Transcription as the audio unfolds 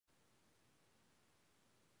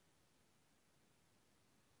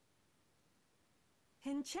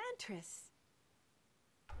Enchantress.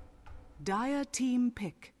 Dire team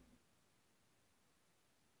pick.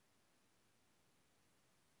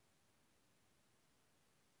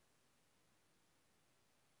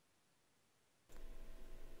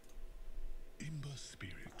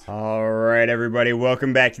 All right, everybody,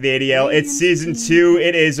 welcome back to the ADL. It's Season 2.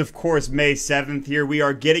 It is, of course, May 7th here. We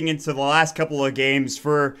are getting into the last couple of games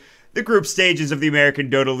for the group stages of the American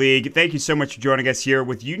Dota League. Thank you so much for joining us here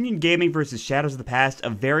with Union Gaming versus Shadows of the Past, a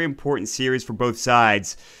very important series for both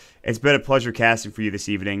sides. It's been a pleasure casting for you this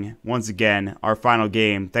evening. Once again, our final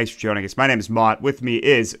game. Thanks for joining us. My name is Mott. With me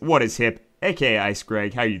is What Is Hip, a.k.a. Ice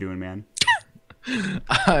Greg. How you doing, man?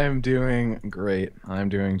 I'm doing great. I'm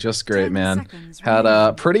doing just great, man. Had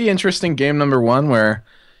a pretty interesting game number 1 where,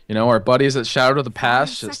 you know, our buddies at Shadow of the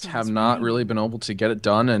Past just have not really been able to get it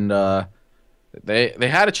done, and they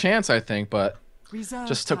had a chance, I think, but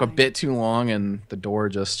just took a bit too long and the door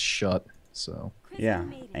just shut. So yeah,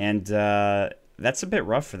 and that's a bit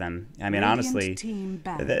rough for them. I mean, honestly,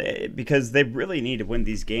 because they really need to win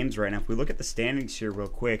these games right now. If we look at the standings here real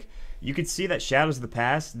quick, you can see that Shadows of the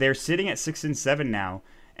Past, they're sitting at 6 and 7 now.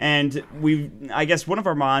 And I guess one of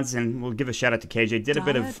our mods, and we'll give a shout out to KJ, did a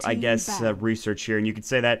bit of, I guess, research here. And you could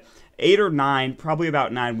say that 8 or 9, probably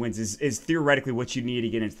about 9 wins, is theoretically what you need to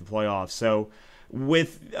get into the playoffs. So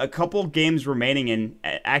with a couple games remaining and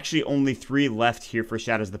actually only 3 left here for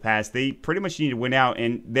Shadows of the Past, they pretty much need to win out,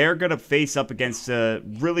 and they're going to face up against a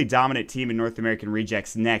really dominant team in North American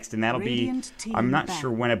Rejects next, and that'll be, I'm not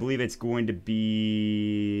sure when, I believe it's going to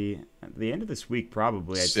be at the end of this week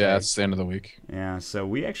probably, I'd say. Yeah, it's the end of the week. Yeah, so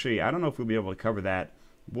we actually, I don't know if we'll be able to cover that.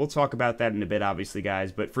 We'll talk about that in a bit, obviously,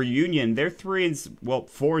 guys. But for Union, they're 4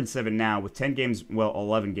 and 7 now with 10 games, well,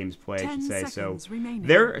 11 games played, I should say. So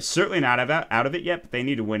they're certainly not out of it yet, but they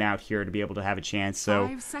need to win out here to be able to have a chance.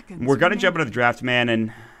 So we're going to jump into the draft, man,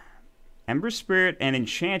 and Ember Spirit and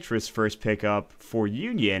Enchantress first pick up for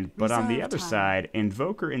Union, but on the other side,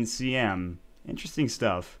 Invoker and CM. Interesting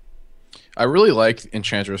stuff. I really like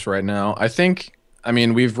Enchantress right now. I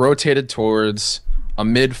mean, we've rotated towards a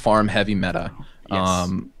mid-farm heavy meta.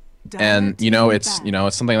 Yes. And it's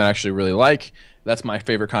something that I actually really like. That's my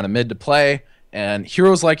favorite kind of mid to play. And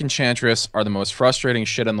heroes like Enchantress are the most frustrating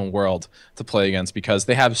shit in the world to play against because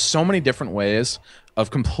they have so many different ways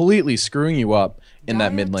of completely screwing you up in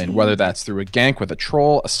that mid lane, whether that's through a gank with a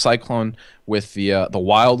troll, a cyclone with the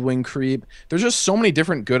Wild Wing creep. There's just so many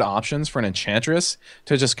different good options for an Enchantress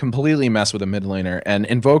to just completely mess with a mid laner. And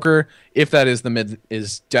Invoker, if that is the mid,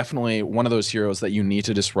 is definitely one of those heroes that you need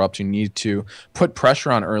to disrupt. You need to put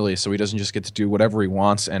pressure on early so he doesn't just get to do whatever he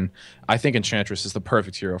wants. And I think Enchantress is the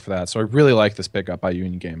perfect hero for that. So I really like this pickup by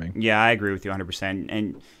Union Gaming. Yeah, I agree with you 100%.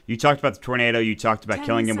 And you talked about the Tornado. You talked about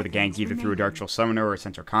killing him with a gank either through a Dark Troll Summoner or a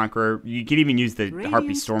Central Conqueror. You could even use the Harpy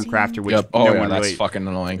Stormcrafter, which that's fucking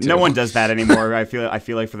annoying too. No one does that anymore. I feel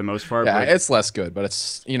like for the most part. Yeah, but it's less good, but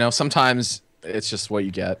it's sometimes it's just what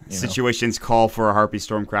you get. Situations call for a Harpy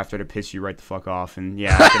Stormcrafter to piss you right the fuck off, and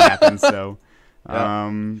yeah, it can happen. So,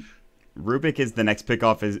 Rubik is the next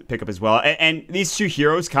pickup as well. And these two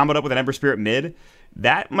heroes comboed up with an Ember Spirit mid,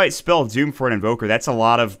 that might spell doom for an Invoker. That's a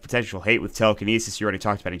lot of potential hate with Telekinesis. You already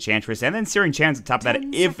talked about Enchantress, and then Searing Chance on top of that.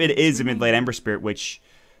 If it is a mid lane Ember Spirit, which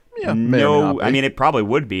I mean, it probably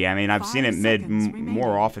would be. I mean, I've seen it mid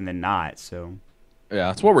more often than not. So,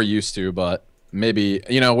 yeah, it's what we're used to. But maybe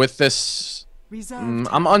with this,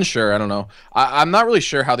 I'm unsure. I don't know. I'm not really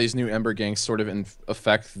sure how these new Ember ganks sort of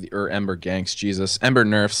affect Ember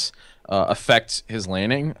nerfs affect his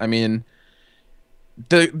laning. I mean,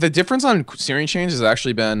 the difference on Searing Change has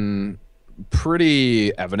actually been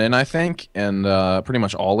pretty evident, I think, in pretty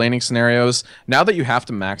much all laning scenarios. Now that you have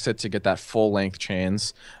to max it to get that full length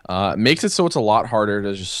chains, makes it so it's a lot harder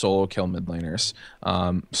to just solo kill mid laners.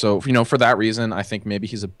 So for that reason, I think maybe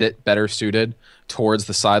he's a bit better suited towards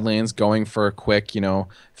the side lanes, going for a quick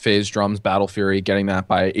phase drums, Battle Fury, getting that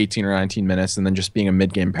by 18 or 19 minutes, and then just being a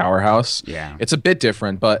mid game powerhouse. Yeah, it's a bit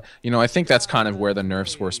different, but I think that's kind of where the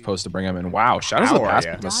nerfs were supposed to bring him in. Wow, Shadows of the Past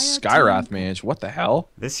with a Skywrath mage. What the hell?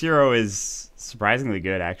 This hero is surprisingly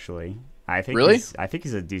good, actually. I think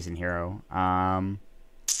he's a decent hero. I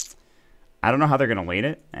don't know how they're gonna lane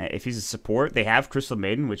it. If he's a support, they have Crystal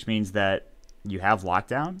Maiden, which means that you have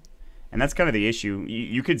lockdown, and that's kind of the issue.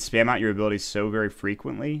 You could spam out your abilities so very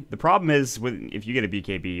frequently. The problem is if you get a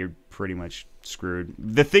BKB, you're pretty much screwed.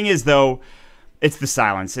 The thing is, though, it's the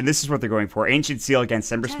silence, and this is what they're going for. Ancient Seal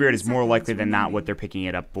against Ember Spirit is more likely than not what they're picking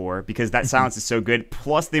it up for, because that silence is so good,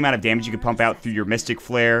 plus the amount of damage you can pump out through your Mystic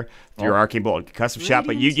Flare, through your Arcane Bolt and Concussive Shot,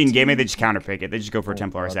 but Union Gaming, they just counterpick it. They just go for a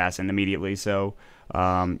Templar Assassin immediately, so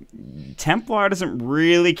Templar doesn't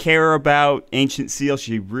really care about Ancient Seal.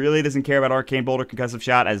 She really doesn't care about Arcane Boulder Concussive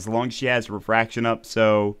Shot as long as she has Refraction up.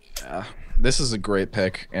 So this is a great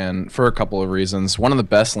pick, and for a couple of reasons. One of the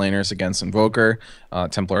best laners against Invoker,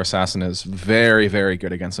 Templar Assassin, is very, very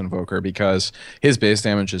good against Invoker because his base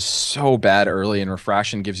damage is so bad early, and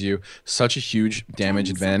Refraction gives you such a huge damage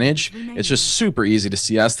advantage. It's just super easy to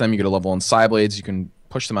CS them. You get a level on Psyblades. You can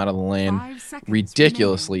push them out of the lane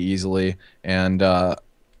ridiculously easily, and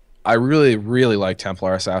I really, really like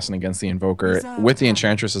Templar Assassin against the Invoker. With the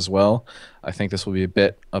Enchantress as well, I think this will be a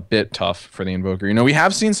bit tough for the Invoker. You know, we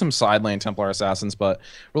have seen some side lane Templar Assassins, but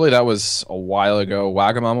really that was a while ago.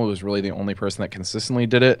 Wagamama was really the only person that consistently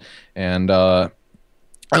did it, and I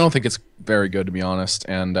don't think it's very good, to be honest.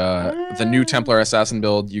 And the new Templar Assassin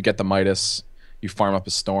build, you get the Midas, you farm up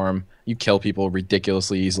a Storm, you kill people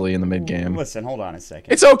ridiculously easily in the mid game. Listen, hold on a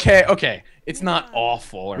second. It's okay, okay. It's not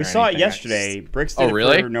awful. We saw it yesterday. Bricks did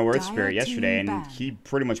really? For No Earth Spirit yesterday, and he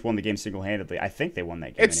pretty much won the game single-handedly. I think they won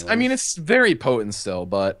that game. I mean, it's very potent still,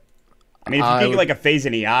 but I mean, if you get like a phase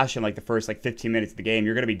in Iash in like the first like 15 minutes of the game,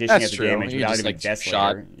 you're going to be dishing out the damage without even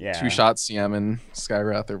Desolator. Yeah. 2-shot CM and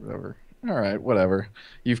Skywrath or whatever. All right, whatever.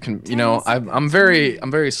 You know, I'm very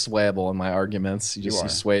swayable in my arguments. You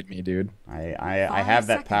swayed me, dude. I have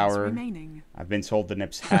that power. I've been told the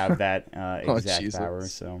Nips have that exact power.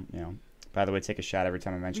 So you know. By the way, take a shot every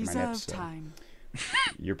time I mention my Nips. So.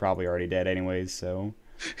 You're probably already dead anyways. So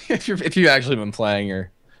if you've actually been playing,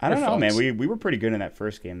 or I don't know, man. We were pretty good in that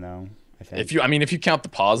first game though. I think. If you count the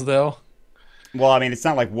pause though. Well, I mean, it's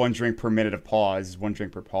not like 1 drink per minute of pause. It's 1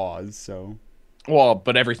 drink per pause. So. Well,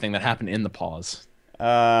 but everything that happened in the pause.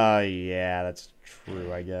 Yeah, that's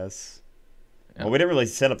true, I guess. Yep. Well, we didn't really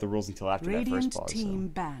set up the rules until after that first pause.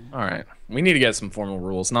 All right, we need to get some formal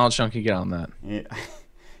rules. Knowledge Chunky, get on that. Yeah.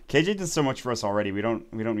 KJ does so much for us already. We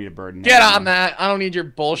don't need a burden. Get on that. I don't need your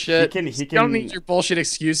bullshit. He can. Don't need your bullshit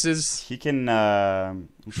excuses. He can. I'm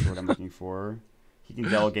sure what I'm looking for. He can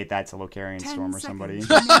delegate that to Locarian Storm or somebody.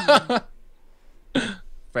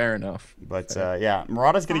 Fair enough. But yeah,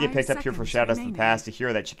 Murata's going to get picked up here for Shadows of the Past, a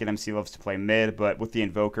hero that Chicken MC loves to play mid, but with the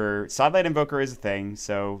Invoker, Sidelight Invoker is a thing,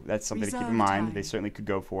 so that's something to keep in mind. They certainly could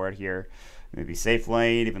go for it here. Maybe safe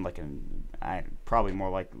lane, even like probably more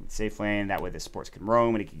like safe lane. That way the supports can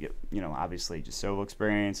roam and he can get, you know, obviously just solo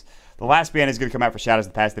experience. The last ban is going to come out for Shadows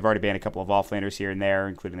of the Past. They've already banned a couple of offlaners here and there,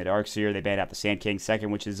 including the Darkseer. They banned out the Sand King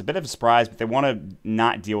second, which is a bit of a surprise, but they want to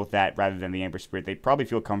not deal with that rather than the Amber Spirit. They probably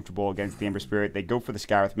feel comfortable against the Amber Spirit. They go for the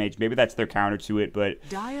Skywrath Mage. Maybe that's their counter to it, but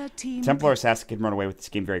Templar Assassin can run away with this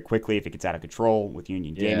game very quickly if it gets out of control with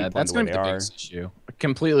Union Gaming. Yeah, that's going to be the biggest issue. I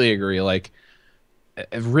completely agree. Like,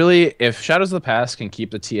 if Shadows of the Past can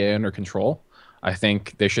keep the TA under control, I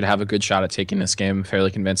think they should have a good shot at taking this game fairly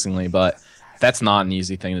convincingly, but that's not an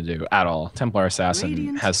easy thing to do at all. Templar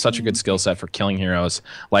Assassin has such a good skill set for killing heroes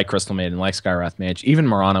like Crystal Maiden, like Skywrath Mage. Even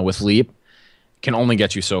Mirana with Leap can only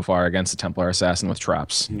get you so far against the Templar Assassin with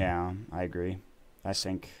traps. Yeah, I agree. I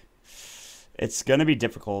think it's going to be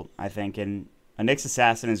difficult, I think, and a Nyx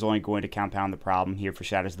Assassin is only going to compound the problem here for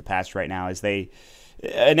Shadows of the Past right now, as a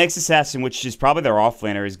Nyx Assassin, which is probably their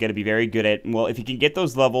offlaner, is going to be very good at, well, if he can get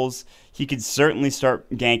those levels, he could certainly start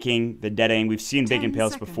ganking the dead aim. We've seen Big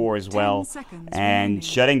Impales before as well, and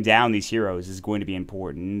shutting down these heroes is going to be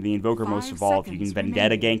important. The Invoker most of all, if you can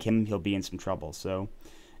Vendetta gank him, he'll be in some trouble. So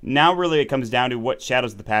now really it comes down to what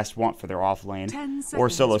Shadows of the Past want for their offlane or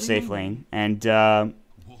solo safe lane, and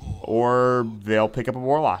or they'll pick up a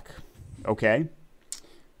Warlock. Okay.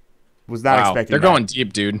 Was not expecting they're that. Going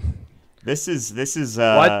deep, dude. This is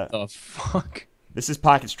what the fuck? This is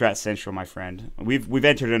Pocket Strat Central, my friend. We've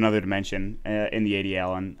entered another dimension in the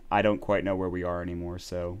ADL, and I don't quite know where we are anymore.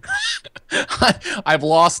 So I've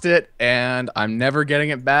lost it, and I'm never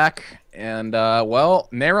getting it back. And well,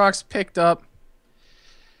 Narox picked up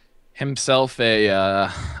himself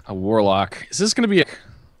a Warlock. Is this going to be?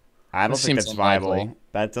 I don't think that's viable.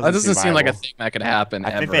 That doesn't seem like a thing that could happen.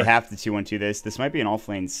 I think they have to 2-1-2 this. This might be an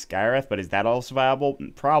offlane Skywrath, but is that also viable?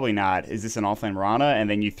 Probably not. Is this an offlane Mirana, and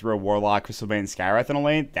then you throw Warlock, Crystal Bane, and Skywrath in a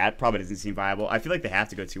lane? That probably doesn't seem viable. I feel like they have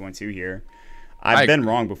to go 2-1-2 here. I've been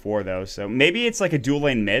wrong before, though, so maybe it's like a dual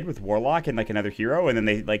lane mid with Warlock and like another hero, and then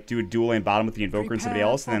they like do a dual lane bottom with the Invoker and somebody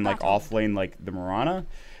else, and then like offlane like the Mirana.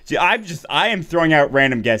 See, I am throwing out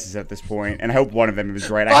random guesses at this point, and I hope one of them is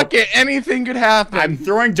right. Fuck it, anything could happen. I'm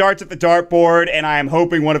throwing darts at the dartboard, and I am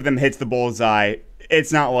hoping one of them hits the bullseye.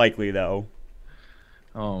 It's not likely, though.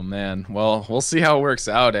 Oh, man. Well, we'll see how it works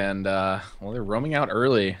out, and, well, they're roaming out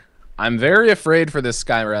early. I'm very afraid for this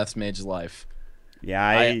Skywrath Mage's life. Yeah,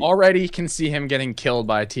 I already can see him getting killed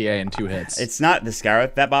by a TA in 2 hits. It's not the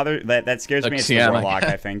Scarab that scares me. It's the Warlock,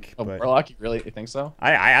 I think. Oh, Warlock, you really think so?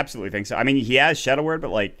 I absolutely think so. I mean, he has Shadow Word,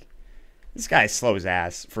 but like, this guy is slow as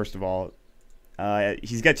ass. First of all,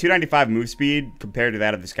 he's got 295 move speed compared to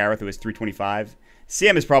that of the Skywrath, who has 325.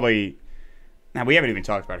 CM is probably. Now we haven't even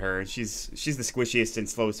talked about her. She's the squishiest and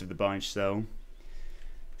slowest of the bunch. So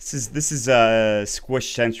this is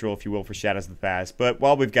squish central, if you will, for Shadows of the Past. But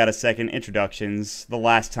while we've got a second, introductions. The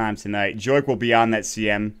last time tonight, Joik will be on that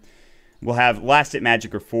CM. We'll have Last Hit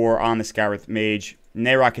Magic or 4 on the Skywrath Mage.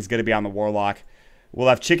 Nayrok is going to be on the Warlock. We'll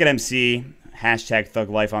have Chicken MC, hashtag Thug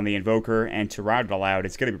Life on the Invoker, and to round it all out,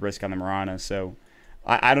 it's going to be Risk on the Mirana. So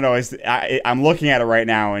I don't know. I'm looking at it right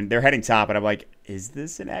now, and they're heading top, and I'm like, is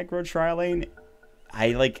this an aggro tri lane?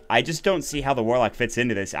 I just don't see how the Warlock fits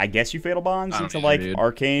into this. I guess you Fatal Bonds into like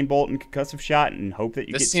Arcane Bolt and Concussive Shot and hope that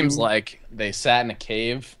you get This seems like they sat in a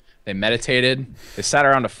cave, they meditated, they sat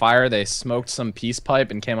around a fire, they smoked some peace pipe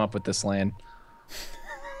and came up with this lane.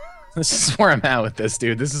 This is where I'm at with this,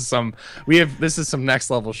 dude. This is some next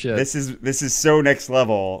level shit. This is so next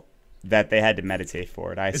level that they had to meditate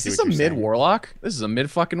for it. Is this a mid Warlock? This is a mid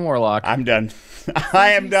fucking Warlock. I'm done.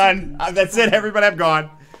 I am done. That's it, everybody. I'm gone.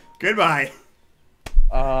 Goodbye.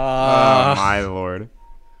 Oh my lord!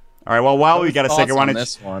 All right. Well, while we got a second,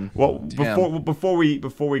 before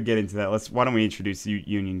we get into that, why don't we introduce the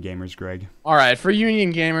Union Gamers, Greg? All right, for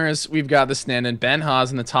Union Gamers, we've got the stand-in Ben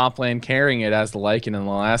Haas in the top lane, carrying it as the Lycan in the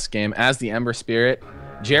last game as the Ember Spirit.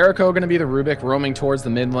 Jericho going to be the Rubik, roaming towards the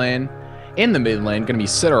mid lane. In the mid lane, going to be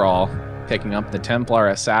Citteral picking up the Templar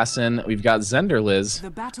Assassin. We've got Zenderliz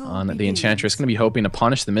on the Enchantress, going to be hoping to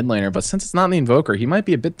punish the mid laner, but since it's not the Invoker, he might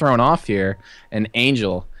be a bit thrown off here. And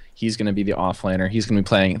Angel, he's going to be the offlaner. He's going to be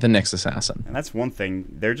playing the Nyx Assassin. And that's one thing.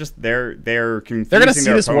 They're confusing. They're going to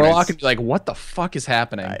see this Warlock and be like, what the fuck is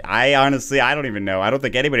happening? I honestly, I don't even know. I don't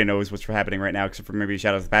think anybody knows what's happening right now except for maybe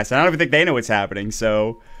Shadows of the Past. And I don't even think they know what's happening.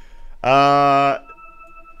 So,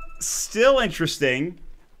 still interesting.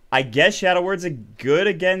 I guess Shadow Word's good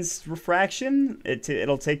against Refraction.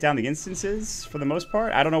 It'll take down the instances for the most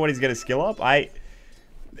part. I don't know what he's going to skill up.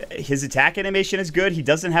 His attack animation is good. He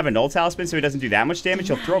doesn't have a Null Talisman, so he doesn't do that much damage.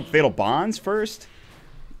 He'll throw up Fatal Bonds first.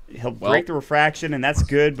 He'll break the Refraction, and that's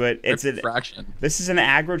good, but this is an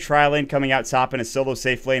aggro tri-lane coming out top in a solo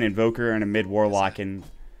safe lane Invoker and a mid Warlock. And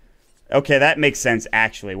okay, that makes sense,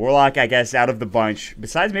 actually. Warlock, I guess, out of the bunch,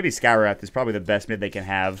 besides maybe Skywrath, is probably the best mid they can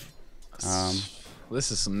have. This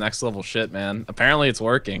is some next level shit, man. Apparently it's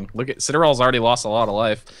working. Look at Citteral's already lost a lot of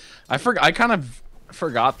life. I kind of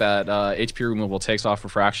forgot that HP removal takes off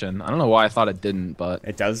Refraction. I don't know why I thought it didn't, but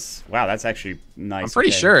it does. Wow, that's actually nice. I'm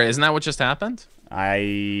pretty sure. Isn't that what just happened?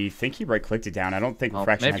 I think he right-clicked it down. I don't think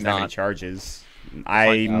Refraction has that many charges. You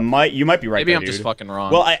might be right. Maybe I'm just fucking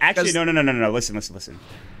wrong. Well, actually, no. Listen.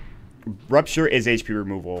 Rupture is HP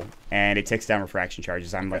removal, and it takes down Refraction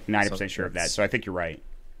charges. I'm like 90% sure of that, so I think you're right.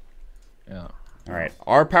 Yeah. All right,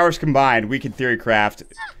 our powers combined, we can theory craft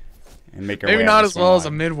and make our way. Maybe not as well as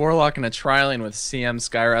a mid Warlock and a tri-lane with CM,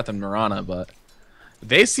 Skywrath, and Mirana, but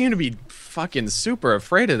they seem to be fucking super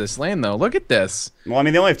afraid of this lane, though. Look at this. Well, I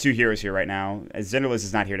mean, they only have 2 heroes here right now. Zenderless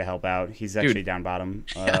is not here to help out. He's actually down bottom.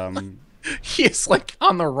 He is like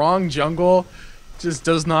on the wrong jungle. Just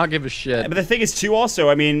does not give a shit. But the thing is, too, also,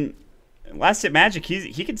 I mean, Last Hit Magic,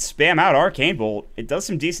 he can spam out Arcane Bolt. It does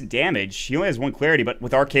some decent damage. He only has 1 clarity, but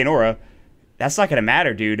with Arcane Aura, that's not going to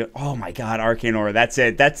matter, dude. Oh, my God, Arcane Aura. That's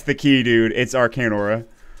it. That's the key, dude. It's Arcane Aura.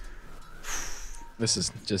 This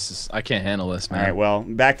is just, I can't handle this, man. All right, well,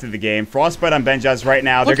 back to the game. Frostbite on Benjaz right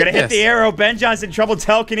now. They're going to hit the arrow. Benjaz in trouble.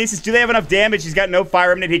 Telekinesis. Do they have enough damage? He's got no Fire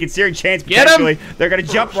Remnant. He can Searing Chance potentially. They're going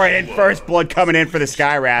to jump right in. First blood coming in for the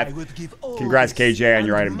Skywrath. Congrats, KJ, on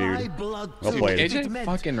your item, dude. Well played. KJ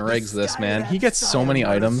fucking rigs this, man. He gets so many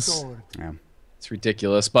items. Yeah. It's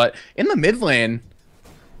ridiculous. But in the mid lane,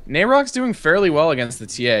 Nayrok's doing fairly well against the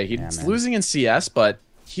TA. He's losing in CS, but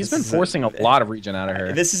he's been forcing a lot of regen out of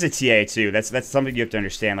her. This is a TA too. That's something you have to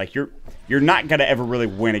understand. Like you're not gonna ever really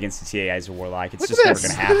win against the TA as a Warlock. It's just never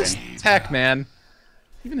gonna happen. Look at this tech, man.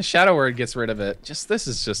 Even the Shadow Word gets rid of it. This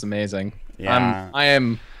is just amazing. Yeah. I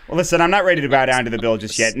am. Well, listen, I'm not ready to bow down to the build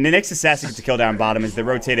just yet. And the Nyx Assassin gets a kill down bottom as they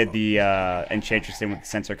rotated the Enchantress in with the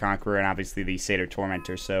Sensor Conqueror and obviously the Satyr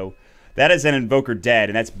Tormentor. So that is an Invoker dead,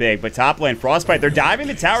 and that's big. But top lane, Frostbite, they're diving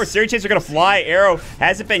the tower. Searing Chains are going to fly. Arrow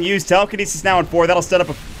hasn't been used. Telekinesis now on 4. That'll stun up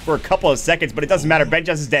for a couple of seconds, but it doesn't matter.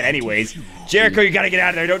 Benjaz is dead anyways. Jericho, you got to get out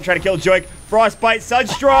of there. Don't try to kill Joik. Frostbite,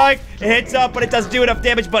 Sunstrike. It hits up, but it doesn't do enough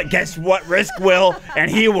damage. But guess what? Risk will,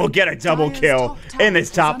 and he will get a double kill in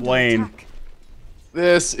this top lane.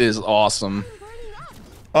 This is awesome.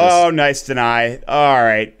 Oh, nice deny. All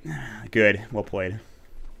right. Good. Well played.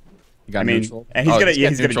 You got neutral. And he's gonna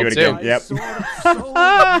do it again. Yep.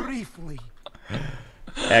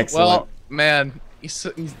 Excellent. Well, man,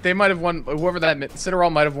 they might have won. Whoever that Citadel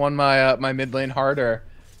might have won my my mid lane harder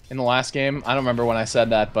in the last game. I don't remember when I said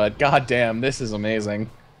that, but goddamn, this is amazing.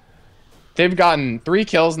 They've gotten 3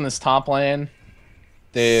 kills in this top lane.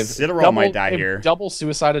 Citadel might die here. Double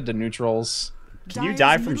suicided to neutrals. Can you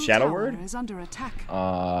die from Shadow Word?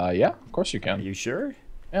 Yeah, of course you can. Are you sure?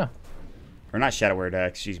 Yeah. Or not Shadow Word,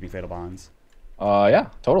 excuse me, Fatal Bonds. Yeah,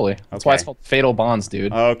 totally. That's why it's called Fatal Bonds,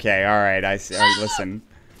 dude. Okay, all right. I see. All right,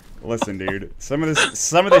 listen, dude. Some of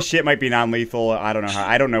this shit might be non-lethal. I don't know how.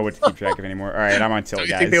 I don't know what to keep track of anymore. All right, I'm on tilt, Do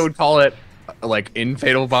guys. you think they would call it like in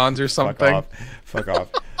Fatal Bonds or something? Fuck off.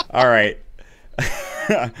 All right.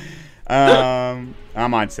 I'm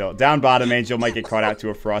on tilt. Down bottom, Angel might get caught out to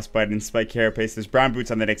a frostbite and Spike Carapace. There's brown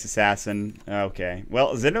boots on the next assassin. Okay.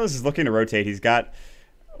 Well, Zindos is looking to rotate. He's got,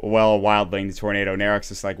 well, a wild lane to Tornado.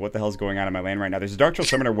 Nerox is like, what the hell's going on in my lane right now? There's a Dark Troll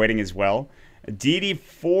Summoner waiting as well. DD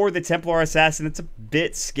for the Templar Assassin. It's a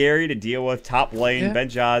bit scary to deal with. Top lane, yeah.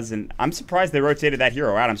 Benjaz, and I'm surprised they rotated that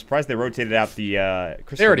hero out. I'm surprised they rotated out the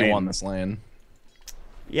Crystal They already Maiden. won this lane.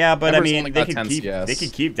 Yeah, but Ember's, I mean, they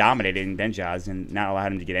could keep dominating Benjaz and not allow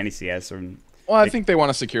him to get any CS. Or well, I think they want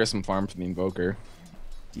to secure some farm for the Invoker.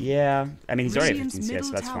 Yeah, I mean, he's already at 15 CS,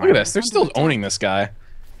 so that's fine. Look at this. They're still owning this guy.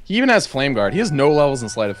 He even has Flame Guard. He has no levels in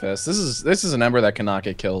Sleight of Fist. This is an Ember that cannot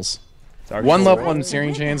get kills. 1 level in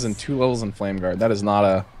Searing Chains and 2 levels in Flame Guard. That is not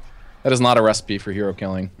a recipe for hero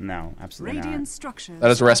killing. No, absolutely not.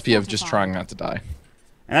 That is a recipe of just trying not to die.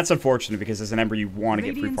 And that's unfortunate because as an Ember, you want to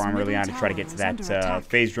get free farm early on to try to get to that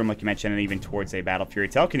phase room, like you mentioned, and even towards a Battle Fury.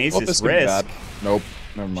 Telekinesis risk. Nope,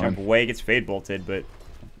 never mind. Jump away, gets fade bolted, but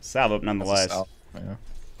salve up nonetheless. Yeah.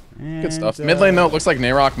 Good stuff. Mid lane, though, it looks like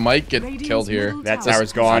Nayrok might get killed here. That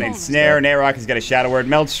tower's gone. Ensnare, Nayrok has got a Shadow Word.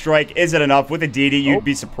 Meld Strike, is it enough? With a DD, you'd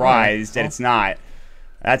be surprised, and it's not.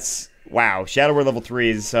 That's, wow. Shadow Word level 3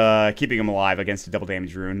 is keeping him alive against a double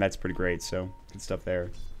damage rune. That's pretty great, so good stuff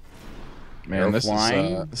there. Man, this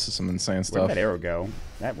is some insane stuff. Where'd that arrow go?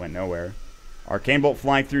 That went nowhere. Arcane Bolt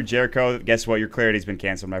flying through Jericho. Guess what? Your clarity's been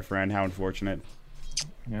canceled, my friend. How unfortunate.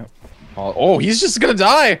 Yep. Oh, he's just gonna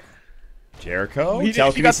die. Jericho.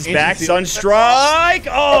 Telekinesis back. Sunstrike.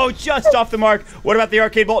 Oh, just off the mark. What about the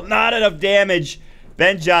Arcane Bolt? Not enough damage.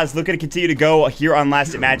 Benjaz looking to continue to go here on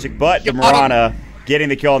Last Magic, but the Mirana getting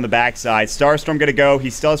the kill on the backside. Starstorm gonna go.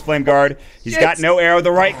 He still has Flame Guard. He's got no arrow.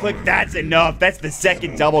 The right click, that's enough. That's the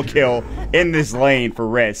second double kill in this lane for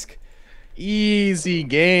Risk. Easy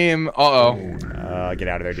game. Get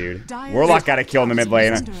out of there, dude. Warlock got a kill in the mid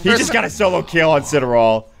lane. He just got a solo kill on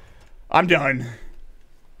Citadel. I'm done.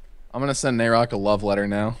 I'm gonna send Nayrok a love letter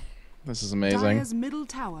now. This is amazing.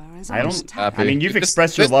 I mean, you've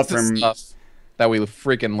expressed your love for him. That we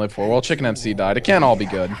freaking live for. Well, Chicken MC died. It can't all be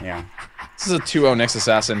good. Yeah. This is a 2-0 Nyx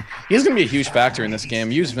Assassin. He's going to be a huge factor in this game.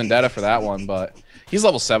 Use Vendetta for that one, but he's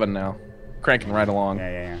level 7 now. Cranking right along.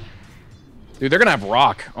 Yeah. Dude, they're going to have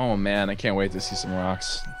Rock. Oh, man. I can't wait to see some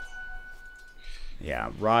Rocks. Yeah,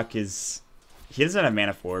 Rock is... He doesn't have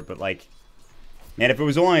mana for it, but, like... Man, if it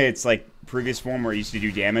was only its, like, previous form where it used to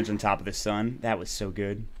do damage on top of the sun, that was so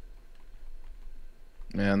good.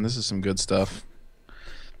 Man, this is some good stuff.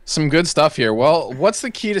 Some good stuff here. Well, what's the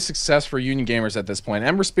key to success for Union gamers at this point?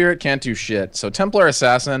 Ember Spirit can't do shit. So Templar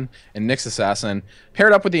Assassin and Nyx Assassin,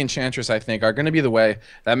 paired up with the Enchantress, I think, are going to be the way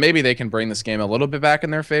that maybe they can bring this game a little bit back in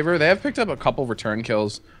their favor. They have picked up a couple return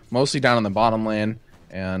kills, mostly down in the bottom lane.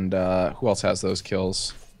 And who else has those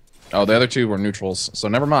kills? Oh, the other 2 were neutrals, so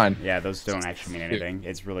never mind. Yeah, those don't actually mean anything.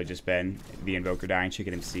 It's really just been the Invoker dying,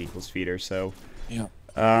 Chicken MC equals Feeder, so... Yeah.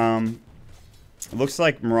 It looks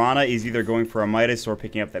like Mirana is either going for a Midas or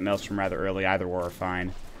picking up that Maelstrom rather early. Either or are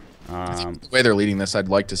fine. The way they're leading this, I'd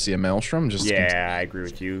like to see a Maelstrom. Yeah, I agree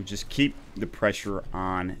with you. Just keep the pressure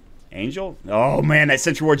on Angel. Oh, man, that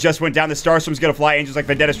Sentry Ward just went down. The Starstorm's going to fly. Angel's like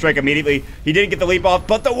Vendetta Strike immediately. He didn't get the leap off,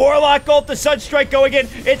 but the Warlock ult, the Sunstrike going in.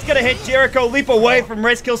 It's going to hit Jericho. Leap away from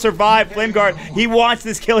Risk. He'll survive. Flame Guard, he wants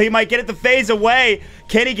this kill. He might get it the phase away.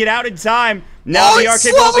 Can he get out in time? Now the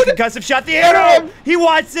Arcane Bolt, the concussive shot, the arrow! He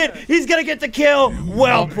wants it! He's gonna get the kill!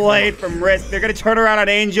 Well played from Risk. They're gonna turn around on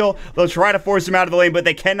Angel. They'll try to force him out of the lane, but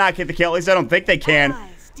they cannot get the kill. At least I don't think they can.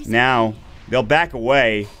 Now, they'll back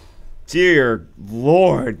away. Dear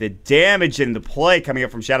Lord, the damage and the play coming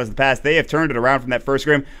up from Shadows of the Past. They have turned it around from that first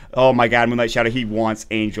scrim. Oh my god, Moonlight Shadow, he wants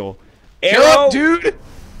Angel. Arrow! Dude!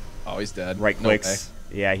 Oh, he's dead. Right clicks.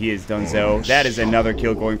 Yeah, he is done so. That is another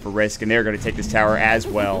kill going for Risk, and they're going to take this tower as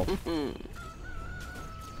well.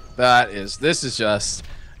 This is just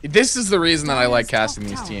This is the reason that I like casting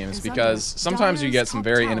these teams, because sometimes you get some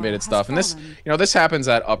very innovative stuff, and this, this happens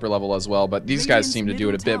at upper level as well, but these guys seem to do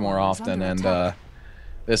it a bit more often, and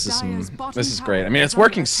this is great. I mean, it's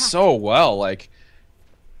working so well. Like,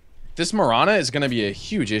 this Mirana is going to be a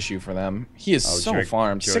huge issue for them. He is so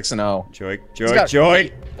farmed, 6-0.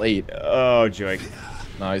 Joik. Late. Oh, Joik.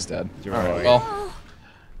 No, he's dead. All right, well,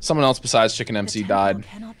 someone else besides Chicken MC died.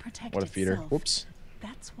 What a feeder. Whoops.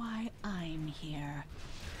 That's why I'm here.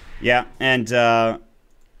 Yeah, and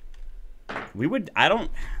we would.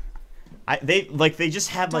 They just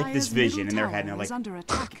had like this vision in their head, and they're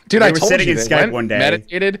like, dude, I told sitting you, in they Skype one day,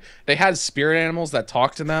 meditated. They had spirit animals that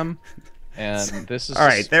talked to them, and this is all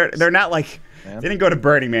right. They're not like. Man. They didn't go to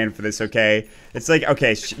Burning Man for this, okay? It's like,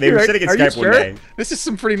 okay, they were sitting in Skype one day. This is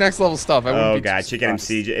some pretty next level stuff. Oh, God. Chicken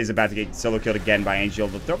MC is about to get solo killed again by Angel.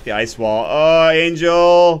 They'll throw up the ice wall. Oh,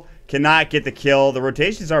 Angel cannot get the kill. The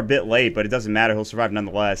rotations are a bit late, but it doesn't matter. He'll survive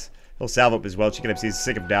nonetheless. He'll salve up as well. Chicken MC is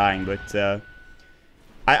sick of dying, but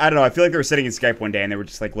I don't know. I feel like they were sitting in Skype one day, and they were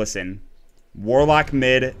just like, listen, Warlock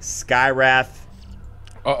mid, Skywrath.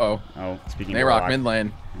 Uh-oh. Oh, speaking of Warlock. Mid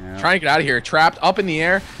lane. Yeah. Trying to get out of here. Trapped up in the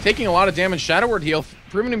air. Taking a lot of damage. Shadow Word heal.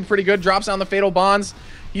 Proving to be pretty good. Drops down the Fatal Bonds.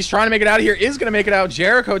 He's trying to make it out of here. Is going to make it out.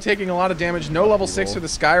 Jericho taking a lot of damage. No level 6 for the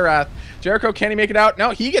Skywrath. Jericho, can he make it out?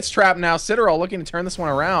 No, he gets trapped now. Citadel looking to turn this one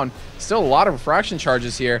around. Still a lot of refraction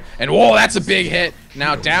charges here. And whoa, that's a big hit.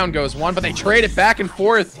 Now down goes one, but they trade it back and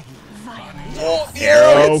forth. Oh,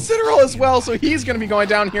 arrow hits Citadel as well, so he's going to be going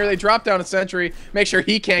down here. They drop down a sentry, make sure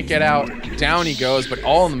he can't get out. Down he goes, but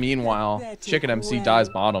all in the meanwhile, Chicken MC dies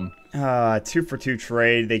bottom. 2-for-2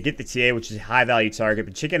 trade. They get the TA, which is a high-value target,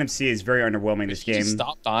 but Chicken MC is very underwhelming this game.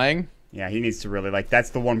 Stop dying? Yeah, he needs to really, like,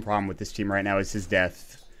 that's the one problem with this team right now is his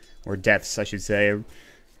death. Or deaths, I should say.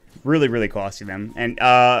 Really, really costing them. And,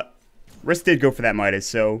 Risk did go for that Midas,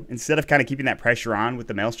 so instead of kind of keeping that pressure on with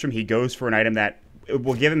the Maelstrom, he goes for an item that it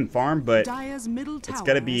will give him farm, but it's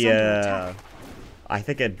going to be, I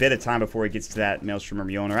think, a bit of time before he gets to that Maelstrom or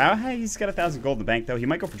Mjolnir. He's got 1,000 gold in the bank, though. He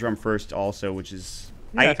might go for Drum first also, which is...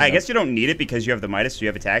 Yeah, I guess you don't need it because you have the Midas, so you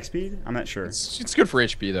have attack speed? I'm not sure. It's good for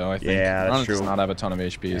HP, though, I think. Yeah, that's true. Does not have a ton of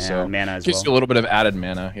HP, yeah, so mana as gives well. you a little bit of added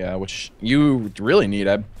mana, yeah, which you really need.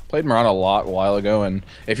 I played Mirana a lot a while ago, and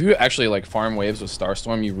if you actually like farm waves with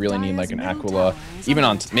Starstorm, you really need like an Aquila, even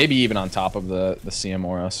on maybe even on top of the CM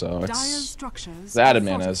Aura. So it's the added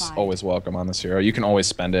mana is always welcome on this hero. You can always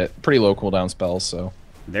spend it. Pretty low cooldown spells, so.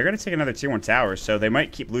 They're going to take another tier 1 tower, so they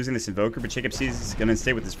might keep losing this Invoker, but Jacob C is going to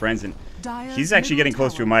stay with his friends, and he's actually getting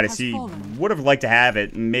close to a Midas. He would have liked to have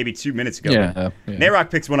it maybe 2 minutes ago. Yeah.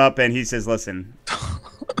 Nayrok picks one up, and he says, listen,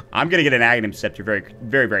 I'm going to get an Aghanim Scepter very,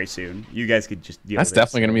 very, very soon. You guys could just deal with it. That's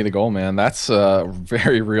definitely going to be the goal, man. That's a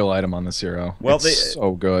very real item on this hero. Well, it's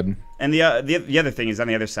so good. And the other thing is, on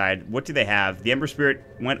the other side, what do they have? The Ember Spirit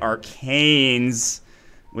went Arcanes,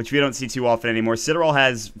 which we don't see too often anymore. Citadel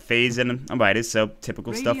has Phase and a Midas, so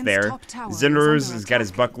typical stuff there. Zinder's has got his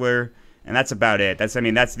Buckler, and that's about it. That's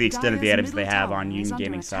the extent of the items they have on Union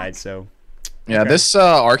Gaming side, so... Yeah, this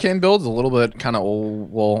Arcane build is a little bit kind of old,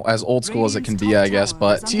 well, as old school as it can be, I guess,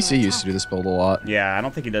 but TC used to do this build a lot. Yeah, I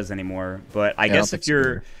don't think he does anymore, but I guess if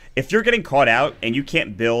you're getting caught out and you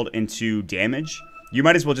can't build into damage, you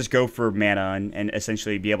might as well just go for mana and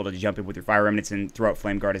essentially be able to jump in with your Fire Remnants and throw out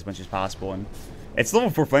Flame Guard as much as possible. And it's level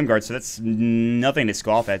 4 Flame Guard, so that's nothing to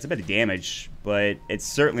scoff at. It's a bit of damage, but it's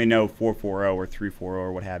certainly no 4-4-0 or 3-4-0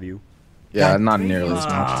 or what have you. Yeah, not nearly as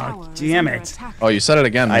much. Damn it. Oh, you said it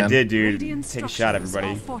again, man. I did, dude. Take a shot,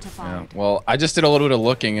 everybody. Yeah, well, I just did a little bit of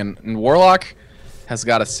looking, and Warlock has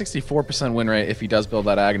got a 64% win rate if he does build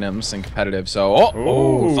that Aghanims in competitive, so...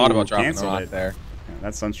 Oh, thought about dropping the rock there. Yeah,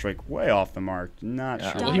 that Sunstrike way off the mark. Not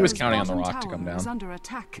sure. Well, he was counting on the rock to come down.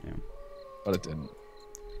 Yeah. But it didn't.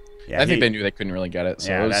 Yeah, I think they knew they couldn't really get it,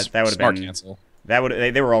 so yeah, it was that would smart have been cancel. That would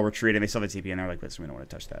they were all retreating. They saw the TP and they're like, listen, we don't want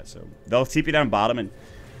to touch that. So they'll TP down bottom and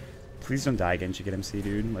please don't die again, Chicken MC,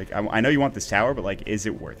 dude. Like I know you want this tower, but like, is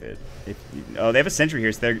it worth it? Oh, they have a sentry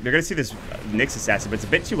here, so they're gonna see this Nyx assassin, but it's a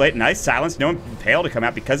bit too late. Nice silence, no Impale to come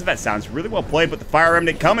out because of that silence. Really well played, but the Fire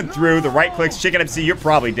Remnant coming through. The right clicks, Chicken MC, you're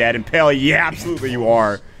probably dead. Impale, yeah, absolutely you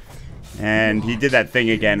are. And he did that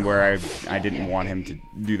thing again where I didn't want him to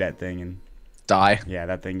do that thing and die. Yeah,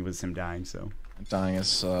 that thing was him dying. So dying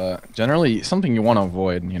is generally something you want to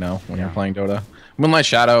avoid, you know, when you're playing Dota. Moonlight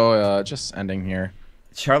Shadow, just ending here.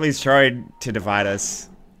 Charlie's tried to divide us.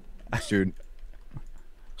 Dude.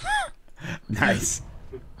 Nice.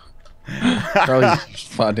 Charlie's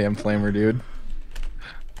goddamn flamer, dude.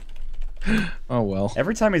 Oh well.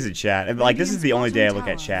 Every time he's in chat, and like this is the only day I look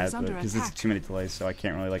at chat because it's a 2-minute delay, so I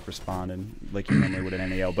can't really like respond and like you normally would in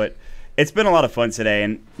NAL. But It's been a lot of fun today,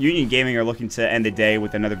 and Union Gaming are looking to end the day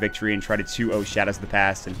with another victory and try to 2-0 Shadows of the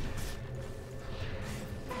Past. And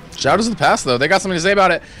Shadows of the Past, though, they got something to say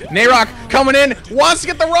about it. Nayrok coming in, wants to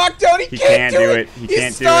get the rock down. He can't do it.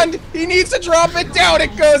 He's stunned. He needs to drop it down.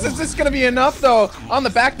 It goes. Is this going to be enough, though? On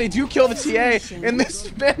the back, they do kill the TA. And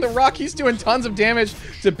this man, the rock, he's doing tons of damage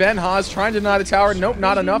to Ben Haas, trying to deny the tower. Nope,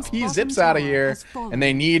 not enough. He zips out of here. And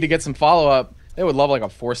they need to get some follow-up. They would love like a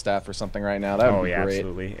 4-staff or something right now. That would be great.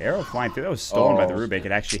 Absolutely. Arrow flying through. That was stolen by the Rubik.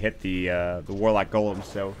 It actually hit the Warlock Golem.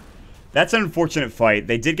 So that's an unfortunate fight.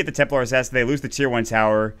 They did get the Templar Assassin. They lose the Tier 1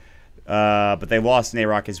 tower. But they lost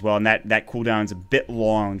Nayrok as well, and that cooldown's a bit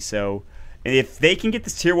long. So if they can get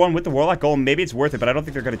this Tier 1 with the Warlock Golem, maybe it's worth it, but I don't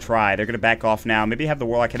think they're going to try. They're going to back off now. Maybe have the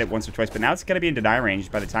Warlock hit it once or twice, but now it's going to be in deny range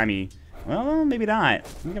by the time he... Well, maybe not.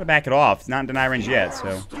 I'm going to back it off. It's not in deny range yet,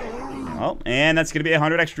 so... Oh, and that's going to be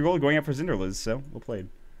 100 extra gold going up for Zinderliz, so well played.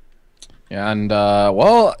 Yeah, and,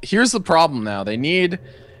 well, here's the problem now. They need...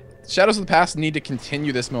 Shadows of the Past need to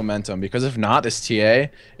continue this momentum, because if not, this TA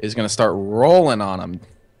is going to start rolling on them.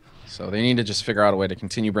 So they need to just figure out a way to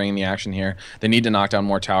continue bringing the action here. They need to knock down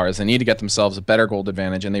more towers. They need to get themselves a better gold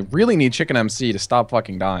advantage, and they really need Chicken MC to stop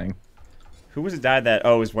fucking dying. Who was it died that...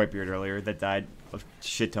 Oh, it was Whitebeard earlier that died a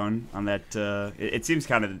shit ton on that... It seems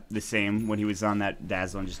kind of the same when he was on that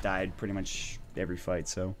Dazzle and just died pretty much every fight,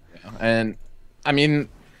 so... Yeah. And, I mean...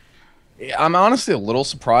 I'm honestly a little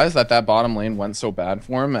surprised that that bottom lane went so bad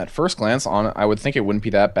for him. At first glance, I would think it wouldn't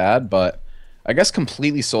be that bad, but... I guess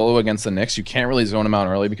completely solo against the Nyx, you can't really zone him out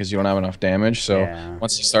early because you don't have enough damage. So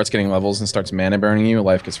once he starts getting levels and starts mana burning you,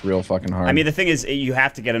 life gets real fucking hard. I mean, the thing is, you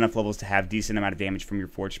have to get enough levels to have decent amount of damage from your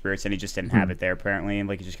Forge Spirits, and he just didn't have it there apparently, and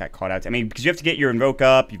like he just got caught out. I mean, because you have to get your Invoke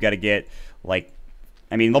up, you've got to get like,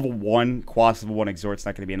 I mean, level 1 Quas, level 1 Exhort's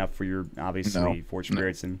not going to be enough for your obviously Forge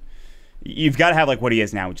Spirits, and you've got to have like what he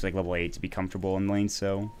is now, which is like level 8 to be comfortable in lane.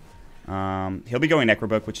 So he'll be going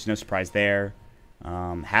Necrobook, which is no surprise there.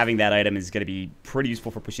 Having that item is going to be pretty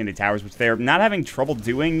useful for pushing into towers, which they're not having trouble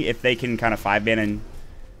doing if they can kind of 5-ban and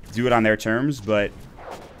do it on their terms, but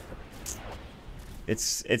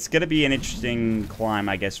it's going to be an interesting climb,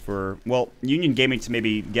 I guess, for, well, Union Gaming to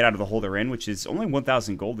maybe get out of the hole they're in, which is only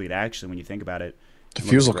 1,000 gold lead, actually, when you think about it.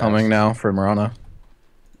 Diffusal coming now for Mirana.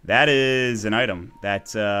 That is an item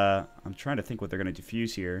that, I'm trying to think what they're going to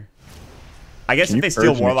diffuse here. I guess if they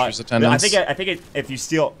steal Warlock, I think if you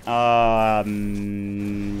steal,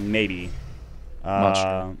 maybe.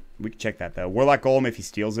 We can check that though. Warlock Golem if he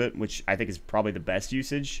steals it, which I think is probably the best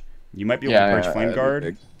usage. You might be able to purge Flame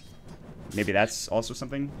Guard. Maybe that's also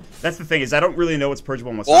something. That's the thing is I don't really know what's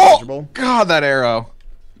purgeable and what's not purgeable. God, that arrow!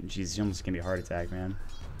 Jeez, you almost gave me a heart attack, man.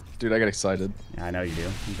 Dude, I get excited. Yeah, I know you do.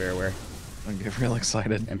 I'm very aware. I get real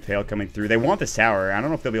excited. Impale coming through. They want this tower. I don't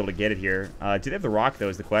know if they'll be able to get it here. Do they have the rock, though,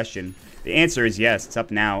 is the question. The answer is yes. It's up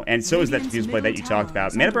now. And so is that diffuse blade that you talked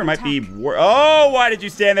about. Mana burn might be... Oh, why did you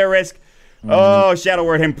stand there, Risk? Oh, Shadow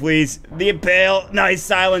Word him, please. The Impale. Nice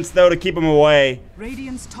silence, though, to keep him away.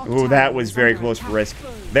 Ooh, that was very close for Risk.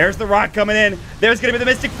 There's the rock coming in. There's going to be the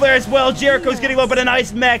Mystic Flare as well. Jericho's getting low, but a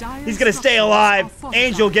nice mech. He's going to stay alive.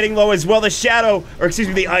 Angel getting low as well. The Shadow, or excuse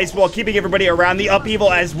me, the Ice Wall, keeping everybody around. The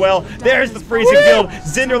Upheaval as well. There's the Freezing Field.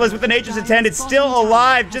 Zinderliz with the Nature's Intent. It's still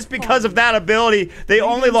alive just because of that ability. They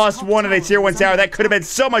only lost one in a Tier 1 tower. That could have been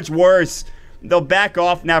so much worse. They'll back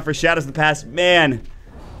off now for Shadows of the Past. Man.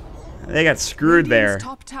 They got screwed there.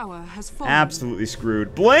 Absolutely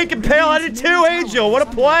screwed. Blink and Pale out of 2, Angel. What a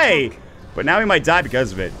play. But now he might die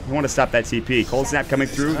because of it. You want to stop that TP. Cold Snap coming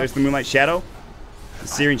through. There's the Moonlight Shadow. The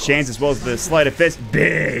Searing Chains as well as the Sleight of Fist.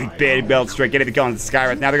 Big belt strike. Getting the gun on the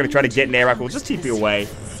Skywrath. Now they're going to try to get Nayrok. We'll just TP away.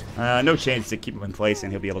 No chance to keep him in place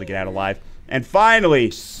and he'll be able to get out alive. And finally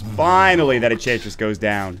that Enchantress goes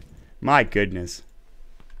down. My goodness.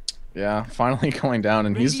 Yeah, finally going down,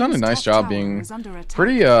 and he's done a nice job being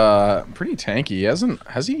pretty tanky.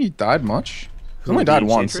 Has he died much? He's only died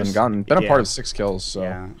once and been a part of 6 kills. So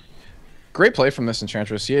yeah. Great play from this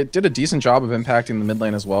Enchantress. He did a decent job of impacting the mid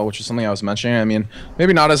lane as well, which is something I was mentioning. I mean,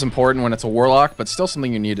 maybe not as important when it's a Warlock, but still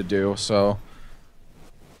something you need to do. So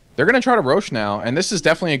they're going to try to Roche now, and this is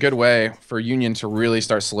definitely a good way for Union to really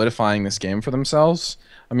start solidifying this game for themselves.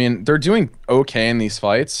 I mean, they're doing okay in these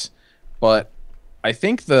fights, but I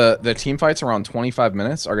think the team fights around 25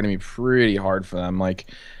 minutes are going to be pretty hard for them. Like,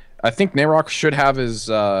 I think Nayrok should have his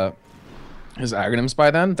Aghanims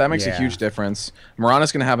by then. That makes a huge difference.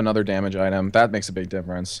 Mirana's going to have another damage item. That makes a big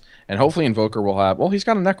difference. And hopefully Invoker will have... Well, he's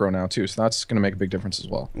got a Necro now, too, so that's going to make a big difference as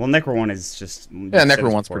well. Well, Necro 1 is just... Yeah,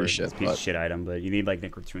 Necro 1's pretty shit. It's a piece of shit item, but you need, like,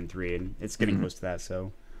 Necro 2 and 3, and it's getting close to that,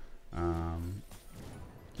 so...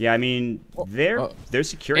 Yeah, I mean, they're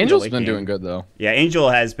securing. Angel's been doing good though. Yeah, Angel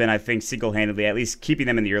has been, I think, single-handedly at least keeping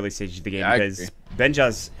them in the early stages of the game because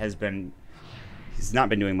Benjas has been. He's not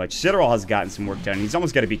been doing much. Citadel has gotten some work done. He's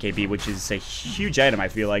almost got a BKB, which is a huge item, I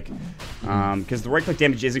feel like, because the right-click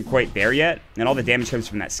damage isn't quite there yet, and all the damage comes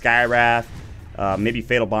from that Sky Wrath, maybe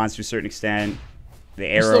Fatal Bonds to a certain extent. The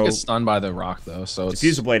arrow. He still gets stunned by the rock though, so it's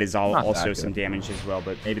Diffusal Blade is also some damage as well,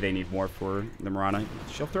 but maybe they need more for the Mirana.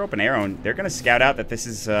 She'll throw up an arrow, and they're going to scout out that this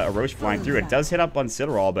is a Roche flying through. It does hit up on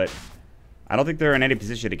Citadel, but I don't think they're in any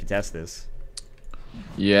position to contest this.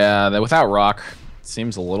 Yeah, without rock, it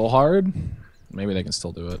seems a little hard. Maybe they can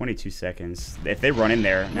still do it. 22 seconds. If they run in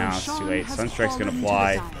there, now it's too late. Sunstrike's going to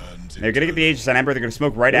fly. They're going to get the Aegis on Ember. They're going to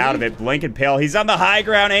smoke right out of it. Blink and Pale. He's on the high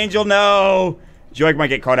ground. Angel, no. Joik might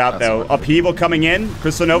get caught out, though. Upheaval coming in.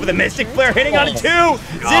 Crystal Nova, the Mystic Flare hitting on it, too.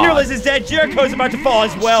 Zinderless is dead. Jericho's about to fall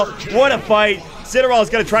as well. What a fight. Citadel is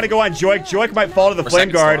going to try to go on Joik. Joik might fall to the Flame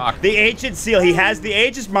Guard. The Ancient Seal. He has the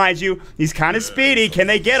Aegis, mind you. He's kind of speedy. Can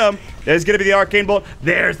they get him? There's going to be the Arcane Bolt.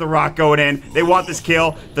 There's the Rock going in. They want this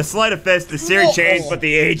kill. The Sleight of Fist, the Searing Chains, but the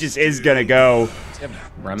Aegis is going to go.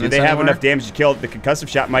 Do they have enough damage to kill? The Concussive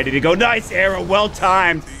Shot might need to go. Nice arrow. Well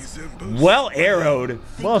timed. Well arrowed.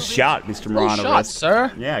 Well shot, Mr. Mirana. Well shot,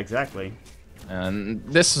 sir. Yeah, exactly. And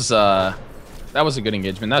this is that was a good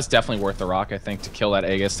engagement. That's definitely worth the rock, I think, to kill that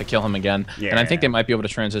Aegis, to kill him again. Yeah. And I think they might be able to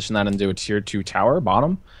transition that into a tier 2 tower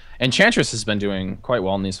bottom. Enchantress has been doing quite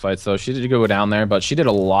well in these fights, though. She did go down there, but she did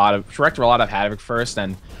she wreaked a lot of havoc first.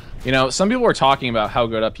 And, you know, some people were talking about how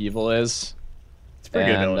good Upheaval is. It's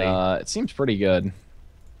pretty good ability. It seems pretty good.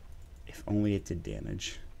 If only it did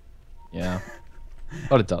damage. Yeah.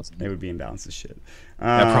 But it doesn't. They would be imbalanced as shit.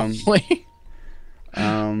 Yeah, probably.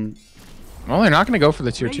 Well, they're not going to go for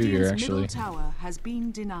the tier 2 here, actually.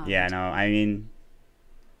 Yeah, no, I mean...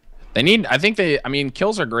 They need... I mean,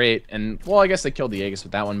 kills are great, and... Well, I guess they killed the Aegis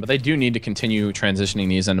with that one, but they do need to continue transitioning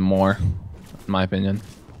these into more, in my opinion.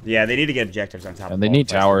 Yeah, they need to get objectives on top of they need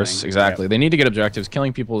towers, exactly. Yep. They need to get objectives.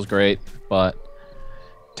 Killing people is great, but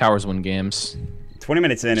towers win games. 20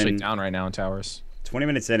 minutes in and... down right now in towers. 20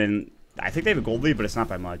 minutes in and... I think they have a gold lead, but it's not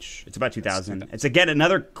by much. It's about 2,000. It's, again,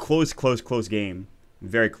 another close game.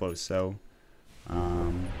 Very close, so...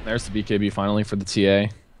 There's the BKB finally for the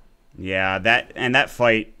TA. Yeah, that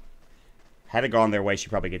fight, had it gone their way, she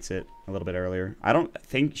probably gets it a little bit earlier. I don't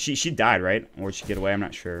think... She died, right? Or did she get away? I'm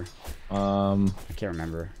not sure. I can't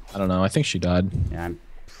remember. I don't know. I think she died. Yeah, I'm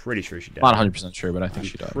pretty sure she died. Not 100% sure, but I think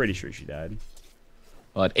she died. Pretty sure she died.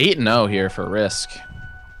 But 8-0 here for Risk.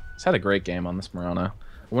 He's had a great game on this Mirana.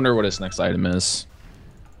 I wonder what his next item is.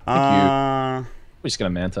 We're just gonna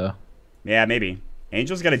Manta. Yeah, maybe.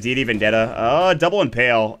 Angel's got a DD Vendetta. Oh, double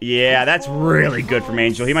Impale. Yeah, that's really good from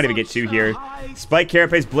Angel. He might even get 2 here. Spike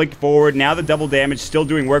Carapace blink forward. Now the double damage still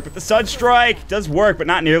doing work, but the Sunstrike does work, but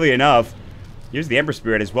not nearly enough. Here's the Ember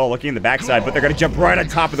Spirit as well, looking in the backside, but they're gonna jump right on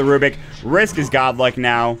top of the Rubik. Risk is godlike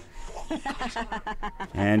now.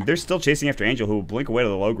 And they're still chasing after Angel, who will blink away to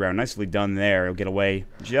the low ground. Nicely done there. He'll get away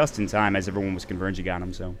just in time as everyone was converging on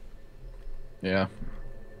him, so. Yeah.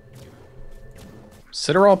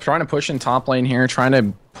 Citadel trying to push in top lane here, trying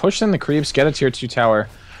to push in the creeps, get a tier 2 tower.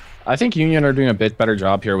 I think Union are doing a bit better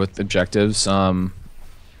job here with objectives. And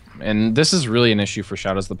this is really an issue for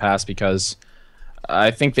Shadows of the Past because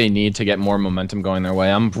I think they need to get more momentum going their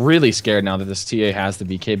way. I'm really scared now that this TA has the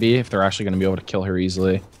BKB, if they're actually going to be able to kill her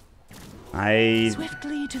easily.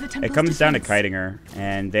 It comes down to kiting her,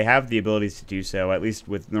 and they have the abilities to do so, at least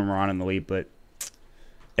with Mirana in the lead, but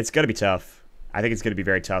it's going to be tough. I think it's going to be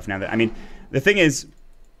very tough now. I mean, the thing is,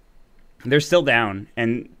 they're still down,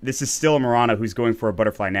 and this is still a Mirana who's going for a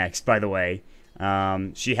butterfly next, by the way.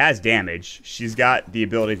 She has damage. She's got the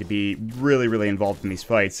ability to be really, really involved in these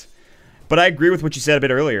fights. But I agree with what you said a bit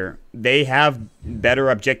earlier. They have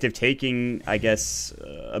better objective taking, I guess,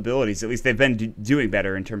 abilities. At least they've been doing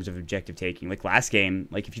better in terms of objective taking. Like last game,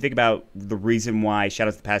 like if you think about the reason why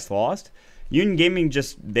Shadows of the Past lost, Union Gaming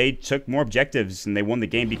they took more objectives and they won the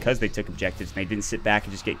game because they took objectives and they didn't sit back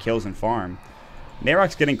and just get kills and farm.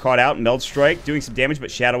 Narok's getting caught out, Meld Strike doing some damage, but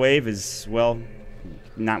Shadow Wave is, well,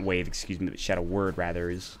 not Wave, excuse me, but Shadow Word rather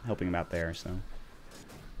is helping him out there, so.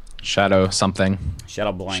 Shadow something.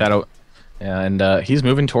 Shadow Blind. Shadow. Yeah, and he's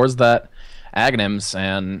moving towards that Aghanims,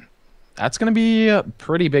 and that's going to be a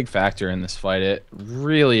pretty big factor in this fight.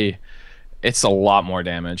 It's a lot more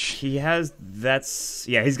damage. He's got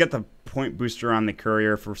the point booster on the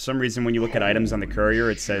Courier. For some reason, when you look at items on the Courier,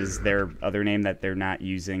 it says their other name that they're not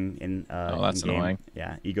using in that's in-game. Annoying.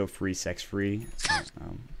 Yeah, ego-free, sex-free.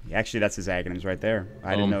 Actually, that's his Aghanims right there.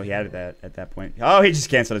 I didn't know he had that at that point. Oh, he just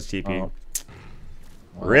canceled his TP. Oh.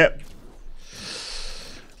 Rip.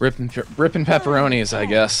 Ripping pepperonis, I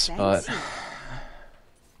guess, but...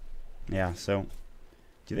 Yeah, so...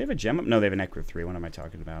 Do they have a gem up? No, they have a Necro 3. What am I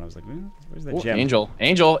talking about? I was like, where's that gem?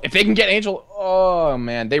 Angel. If they can get Angel... Oh,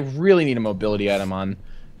 man. They really need a mobility item on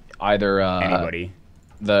either... anybody.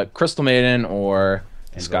 The Crystal Maiden or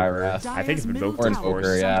Skywrath. I think it's been Invoker. Or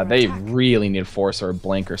Invoker, yeah. They really need a Force or a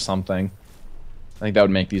Blink or something. I think that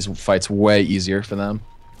would make these fights way easier for them.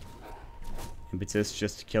 Impetus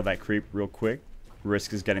just to kill that creep real quick.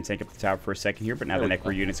 Risk is going to take up the tower for a second here, but now the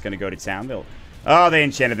Necro unit's going to go to town. Oh, they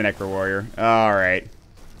enchanted the Necro Warrior. All right.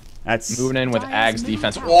 That's moving in with Ag's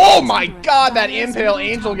defense. Oh my god, that Impale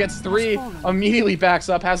Angel gets 3, immediately backs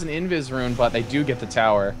up, has an Invis rune, but they do get the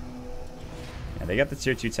tower. Yeah, they got the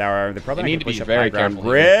tier 2 tower. They're probably need to push be up very high ground.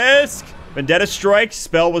 careful. Risk! Vendetta Strike.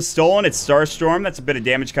 Spell was stolen. It's Starstorm. That's a bit of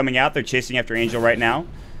damage coming out. They're chasing after Angel right now.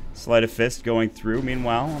 Sleight of Fist going through.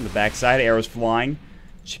 Meanwhile, on the backside, arrows flying.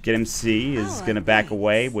 Chicken MC is going to back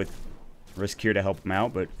away with Risk here to help him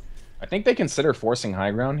out, but... I think they consider forcing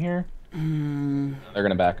high ground here. They're going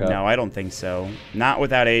to back up. No, I don't think so. Not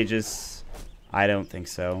without Aegis. I don't think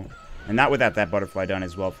so. And not without that butterfly done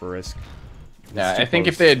as well for Risk. Yeah, I think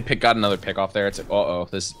if they had got another pick off there, it's like, uh-oh,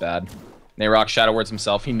 this is bad. Nayrok Shadow Words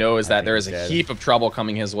himself. He knows that there is a heap of trouble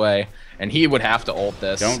coming his way, and he would have to ult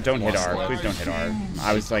this. Don't hit R. Please don't hit R.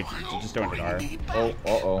 I was like, just don't hit R. Oh,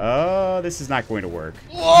 uh-oh. Oh, this is not going to work.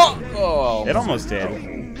 Oh. It almost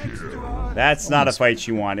did. That's not a fight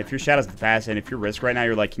you want. If your Shadows of the Past and if you're Risk right now,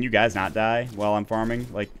 you're like, can you guys not die while I'm farming?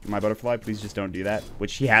 Like, my butterfly, please just don't do that.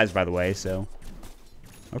 Which he has, by the way, so...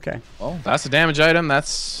 Okay. Well, that's a damage item.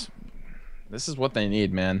 This is what they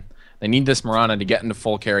need, man. They need this Mirana to get into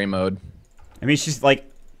full carry mode. I mean, she's like...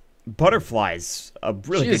 Butterfly's a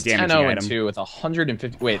really good damaging item. She is 10-0-2 with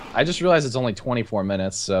 150... Wait, I just realized it's only 24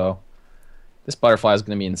 minutes, so... This butterfly is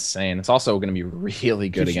going to be insane. It's also going to be really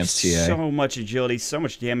good against TA. So much agility, so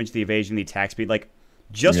much damage, the evasion, the attack speed. Like,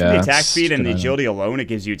 just from the attack speed and the agility alone, it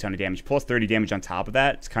gives you a ton of damage. Plus 30 damage on top of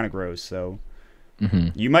that, it's kind of gross. So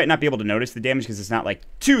you might not be able to notice the damage because it's not like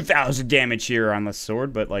 2,000 damage here on the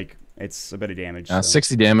sword, but like it's a bit of damage.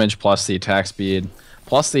 60 damage plus the attack speed,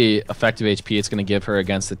 plus the effective HP it's going to give her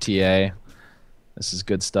against the TA. This is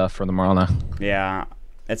good stuff for the Marana. Yeah.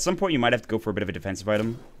 At some point, you might have to go for a bit of a defensive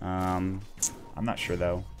item. I'm not sure,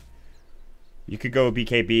 though. You could go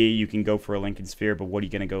BKB, you can go for a Lincoln Sphere, but what are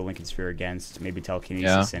you going to go Lincoln Sphere against? Maybe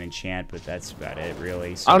Telekinesis and Enchant, but that's about it,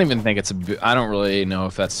 really. So, I don't even think it's a... I don't really know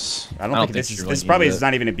if that's... I don't think this probably is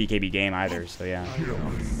not even a BKB game either, so yeah.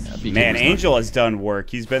 Man, Angel has done work.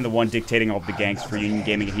 He's been the one dictating all of the ganks for Union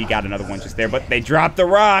Gaming, and he got another one just there, but they dropped the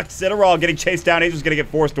rock. Citadel getting chased down. Angel's going to get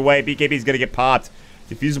forced away. BKB's going to get popped.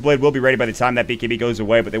 Diffusal Blade will be ready by the time that BKB goes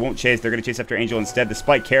away, but they won't chase. They're going to chase after Angel instead. The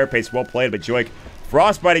Spike Carapace, well played, but Joik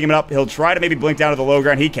frostbiting him up. He'll try to maybe blink down to the low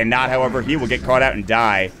ground. He cannot, however. He will get caught out and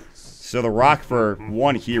die. So the rock for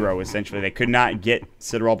one hero, essentially. They could not get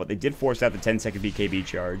Citadel, but they did force out the 10-second BKB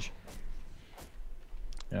charge.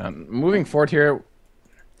 Yeah, moving forward here,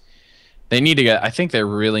 they need to get... I think they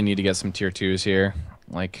really need to get some tier 2s here.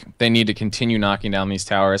 Like, they need to continue knocking down these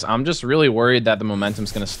towers. I'm just really worried that the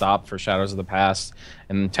momentum's going to stop for Shadows of the Past,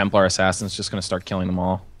 and Templar Assassin's just going to start killing them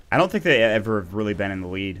all. I don't think they ever have really been in the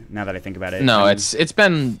lead, now that I think about it. No, it's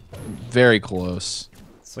been very close.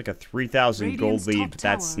 It's like a 3,000 gold lead, but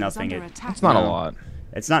that's nothing. It's not a lot.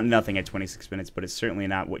 It's not nothing at 26 minutes, but it's certainly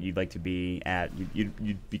not what you'd like to be at.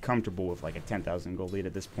 You'd be comfortable with like a 10,000 gold lead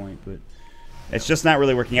at this point, but... It's just not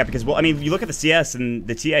really working out because, well, I mean, you look at the CS and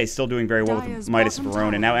the TA is still doing very well with Midas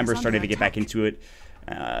Verone, and now Ember's starting to get back into it.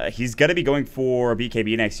 He's going to be going for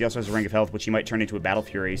BKB next. He also has a Ring of Health, which he might turn into a Battle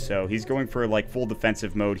Fury, so he's going for, like, full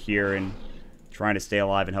defensive mode here and trying to stay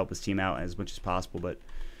alive and help his team out as much as possible, but...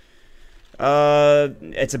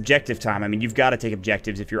 it's objective time. I mean, you've got to take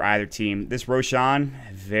objectives if you're either team. This Roshan,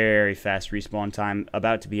 very fast respawn time,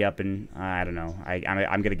 about to be up in, I don't know.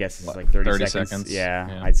 I'm going to guess it's like 30 seconds.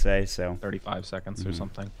 Yeah, I'd say so. 35 seconds or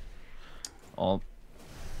something. We'll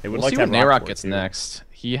like see what Nayrok gets next.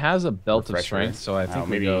 He has a Belt of Strength, so I think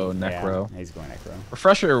we go Necro. Yeah, he's going Necro.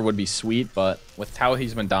 Refresher would be sweet, but with how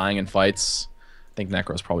he's been dying in fights, I think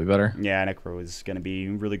Necro's probably better. Yeah, Necro is going to be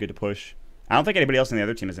really good to push. I don't think anybody else on the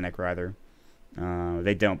other team is a Necro either.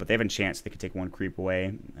 They don't, but they have a chance. They could take one creep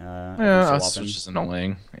away. Yeah, that's just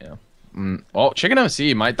annoying. Yeah. Well, Chicken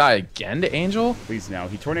MC might die again to Angel. Please no.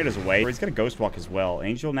 He tornadoes away. He's going to Ghost Walk as well.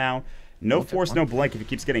 Angel now, no force, no blink if he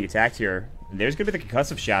keeps getting attacked here. There's going to be the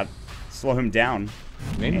concussive shot. Slow him down.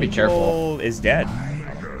 You need to be careful. Is dead.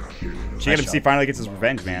 Chicken MC finally gets his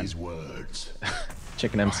revenge, man.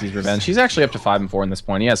 Chicken MC's revenge. He's actually up to 5-4 in this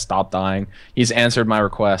point. He has stopped dying. He's answered my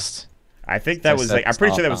request. I think that was like, I'm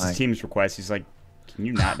pretty sure that was his team's request. He's like, Can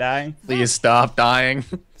you not die? Please stop dying.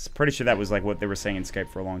 I'm pretty sure that was like what they were saying in Skype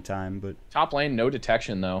for a long time, but Top lane, no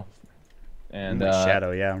detection though. And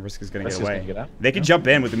Shadow, yeah, Risk is gonna Risk get away. is gonna get out. They could jump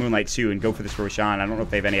in with the Moonlight too and go for this Roshan. I don't know if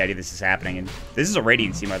they have any idea this is happening. And this is a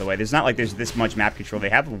Radiant team, by the way. There's not like there's this much map control. They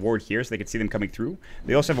have a ward here, so they can see them coming through.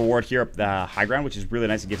 They also have a ward here up the high ground, which is really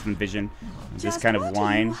nice. It gives them vision of this kind of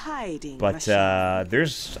line. But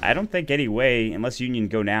there's, I don't think any way, unless Union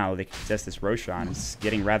go now, they can contest this Roshan. It's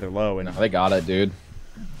getting rather low, and No, they got it, dude.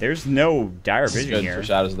 there's no dire This is vision good here. for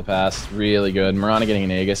Shadows of the Past. Really good. Mirana getting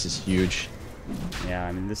an Aegis is huge. Yeah,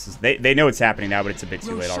 I mean, this is they know it's happening now, but it's a bit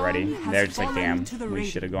too late Roshan already. has They're just like, fallen damn, to the we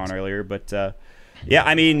should have Radiant. gone earlier. But yeah,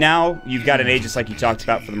 I mean, now you've got an Aegis like you talked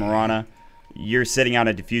about for the Mirana. You're sitting on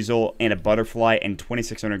a Diffusal and a Butterfly and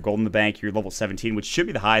 2,600 gold in the bank. You're level 17, which should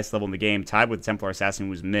be the highest level in the game, tied with Templar Assassin,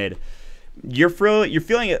 who's mid. You're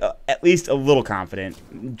feeling at least a little confident.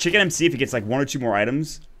 Chicken MC, if he gets like 1 or 2 more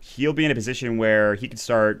items, he'll be in a position where he could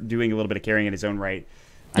start doing a little bit of carrying in his own right.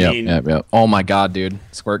 I mean, Yep. Oh my god, dude.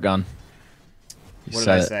 Squirt gun. You what did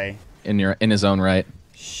said I it. say? In his own right.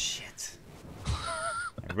 Shit.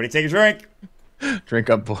 Everybody take a drink. Drink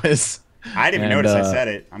up, boys. I didn't even And, notice I said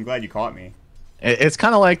it. I'm glad you caught me. It's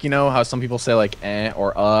kind of like, you know, how some people say like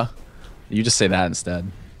or You just say that instead.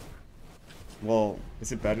 Well,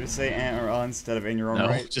 is it better to say or instead of in your own No,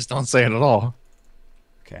 right? just don't say it at all.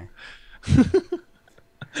 Okay.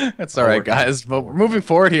 That's all right, guys. But we're moving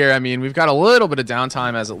forward here. I mean, we've got a little bit of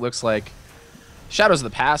downtime as it looks like Shadows of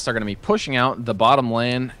the Past are going to be pushing out the bottom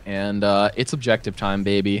lane, and it's objective time,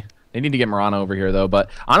 baby. They need to get Mirana over here, though. But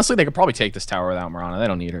honestly, they could probably take this tower without Mirana. They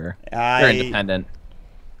don't need her. They're independent.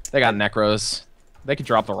 They got Necros. They could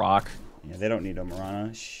drop the rock. Yeah, they don't need a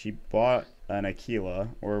Mirana. She bought an Aquila,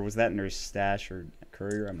 or was that in her stash or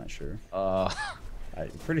courier? I'm not sure. I'm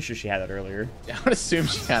pretty sure she had that earlier. Yeah, I would assume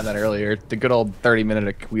she had that earlier. The good old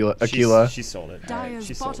 30-minute Aquila. She sold it. All right, Dyer's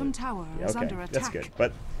she sold bottom it. tower Yeah, is okay, under that's attack. good.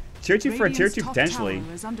 But tier 2 for a tier Radiant's 2 top potentially.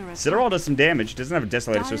 tower is under attack. Citadel does some damage. Doesn't have a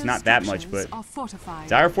Desolator, so it's not that much. But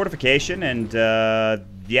Dire Fortification, and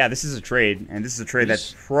yeah, this is a trade. And this is a trade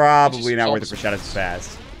that's probably not worth it for Shadows of the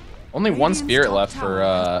Past. Only one spirit left for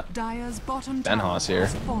Benhas here.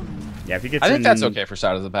 Yeah, if he gets I think in, that's okay for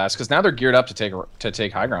Shadows of the Past, because now they're geared up to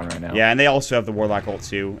take high ground right now. Yeah, and they also have the Warlock ult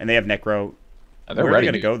too, and they have Necro. They're Where ready.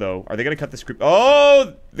 are they gonna go though? Are they gonna cut this group?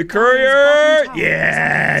 Oh, the courier!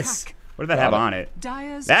 Yes. What did that have on it?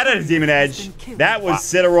 That had a demon edge. That was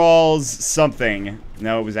Citadel's something.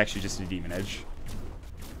 No, it was actually just a demon edge.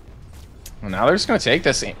 Well, now they're just gonna take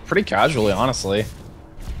this pretty casually, honestly.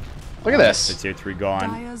 Look at this. The tier 3 gone.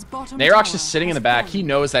 Nayrok's just sitting in the back. He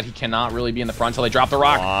knows that he cannot really be in the front until they drop the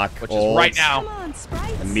rock, which is right now.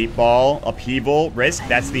 The meatball, upheaval, Risk.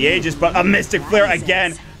 That's the Aegis, but a Mystic Flare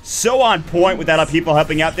again. So on point with that upheaval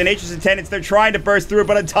helping out. The Nature's Attendants, they're trying to burst through,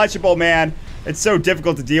 but untouchable, man. It's so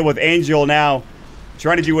difficult to deal with. Angel now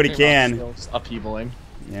trying to do what he can. Upheavaling.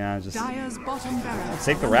 Yeah, just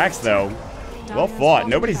take the racks, though. Well fought.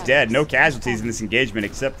 Nobody's dead. No casualties in this engagement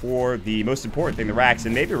except for the most important thing, the racks,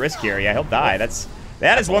 and maybe Risk here. Yeah, he'll die.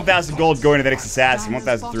 That is 1,000 gold going to the next assassin.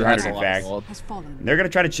 1,300 in fact. They're gonna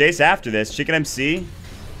try to chase after this. Chicken MC.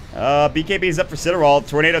 BKB is up for Citadel.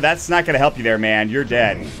 Tornado, that's not gonna help you there, man. You're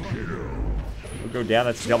dead. We'll go down.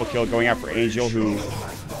 That's a double kill going out for Angel, who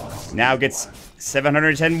now gets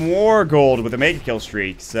 710 more gold with a mega kill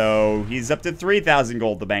streak. So he's up to 3,000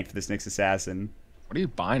 gold to bank for this next assassin. What do you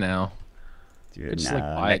buy now? Dude, Just like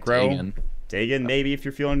buy Necro. Dagon, maybe if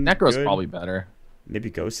you're feeling Necro's good. probably better. Maybe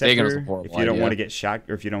Ghost Dagon was Scepter a horrible if you don't idea. want to get shot,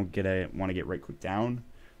 or if you don't want to get right click down.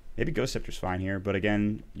 Maybe Ghost Scepter's fine here, but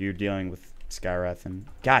again, you're dealing with Skywrath, and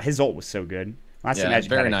God, his ult was so good. Last time Yeah, Magic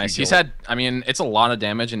had very a nice. huge He's ult. had, I mean, it's a lot of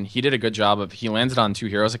damage, and he did a good job of, he landed on 2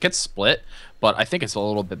 heroes. It gets split, but I think it's a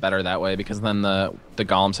little bit better that way, because then the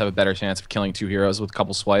golems have a better chance of killing 2 heroes with a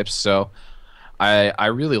couple swipes. So I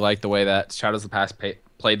really like the way that Shadows of the Past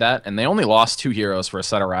played that, and they only lost 2 heroes for a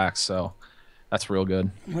set of racks, so that's real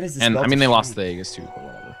good. What is this? And belt I mean, they of lost strength? the Aegis too, but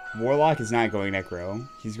whatever. Warlock is not going Necro.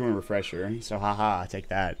 He's going Refresher. So haha, take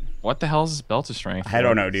that. What the hell is this belt of strength? I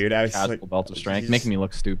don't know, dude. I was Casual like, belt of strength, he's- making me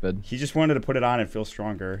look stupid. He just wanted to put it on and feel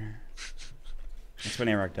stronger. That's what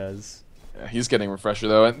Narok does. Yeah, he's getting refresher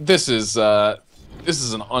though, and this is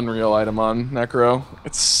an unreal item on Necro.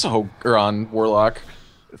 It's so, or on Warlock.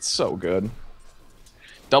 It's so good.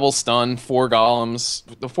 Double stun, 4 golems.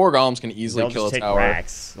 The 4 golems can easily They'll kill just a take tower.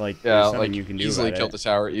 racks. Like, Yeah, there's nothing like you can do easily about kill it. the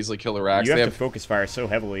tower, easily kill the racks. You They have to focus fire so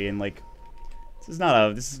heavily, and like, this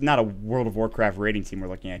is not a World of Warcraft rating team we're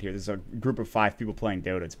looking at here. This is a group of 5 people playing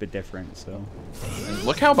Dota. It's a bit different. So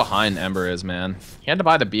Look how behind Ember is, man. He had to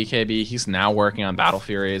buy the BKB. He's now working on Battle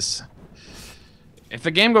Furies. If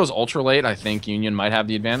the game goes ultra late, I think Union might have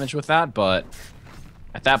the advantage with that, but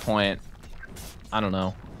at that point, I don't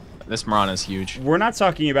know. This Mirana is huge. We're not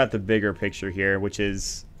talking about the bigger picture here, which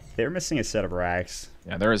is they're missing a set of racks.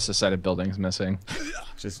 Yeah, there is a set of buildings missing.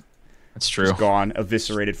 That's true. Just gone,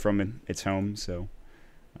 eviscerated from its home. So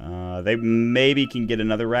they maybe can get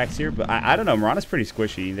another racks here, but I don't know. Mirana's pretty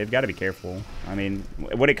squishy. They've got to be careful. I mean,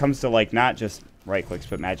 when it comes to like not just right clicks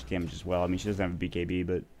but magic damage as well. I mean, she doesn't have a BKB,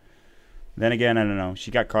 but then again, I don't know. She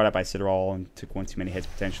got caught up by Citadel and took one too many hits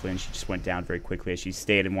potentially, and she just went down very quickly as she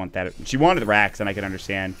stayed and wanted that. She wanted the racks, and I can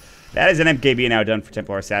understand. That is an MKB now done for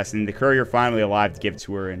Templar Assassin. The Courier finally alive to give it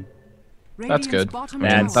to her, and that's good.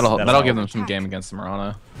 That'll give them some game against the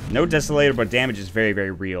Mirana. No Desolator, but damage is very,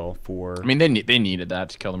 very real for... I mean, they needed that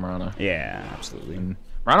to kill the Mirana. Yeah, absolutely. And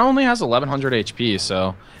Mirana only has 1100 HP,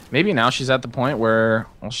 so maybe now she's at the point where,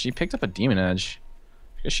 well, she picked up a Demon Edge.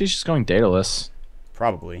 I guess she's just going dataless.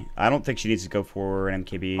 Probably. I don't think she needs to go for an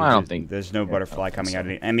MKB. I don't think... There's no butterfly coming out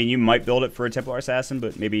of it. I mean, you might build it for a Templar Assassin,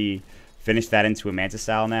 but maybe finish that into a Manta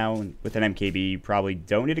style now. And with an MKB, you probably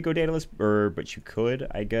don't need to go dataless, but you could,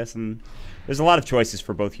 I guess. And there's a lot of choices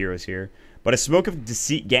for both heroes here. But a Smoke of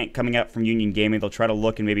Deceit gank coming out from Union Gaming. They'll try to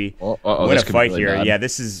look and maybe win a fight here. Bad. Yeah,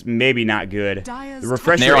 this is maybe not good. The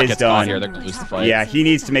refresher is done. Here, lose the fight. Yeah, he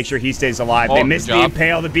needs to make sure he stays alive. They missed the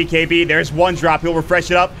Impale, the BKB. There's one drop. He'll refresh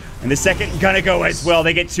it up. And the second gonna go as well.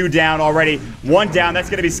 They get 2 down already. 1 down. That's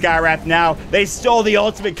gonna be Skywrath now. They stole the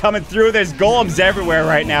ultimate coming through. There's golems everywhere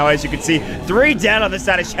right now, as you can see. 3 down on the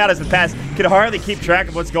side of Shadows of the Past. Can hardly keep track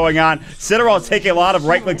of what's going on. Citadel taking a lot of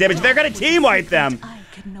right-click damage. They're gonna team wipe them.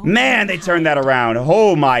 Man, they turned that around.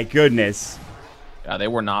 Oh my goodness. Yeah, they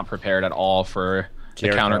were not prepared at all for the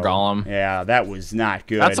counter golem. Yeah, that was not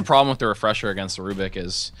good. That's the problem with the refresher against the Rubik,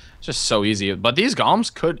 is it's just so easy. But these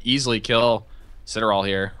golems could easily kill Citadel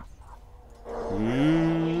here.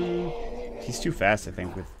 He's too fast, I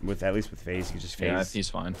think, with at least with phase. He just phase. Yeah, he's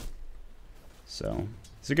fine. So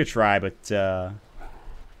it's a good try, but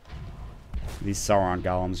these Sauron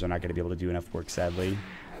golems are not going to be able to do enough work, sadly.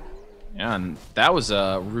 Yeah, and that was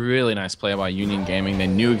a really nice play by Union Gaming. They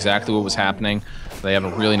knew exactly what was happening. They have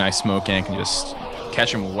a really nice smoke gank and just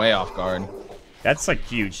catch him way off guard. That's like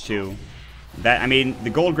huge too. That, I mean, the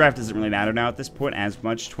gold graph doesn't really matter now at this point as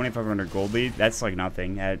much. 2,500 gold lead, that's like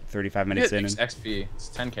nothing at 35 minutes in. It's XP. It's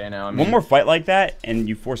 10k now. I mean, one more fight like that, and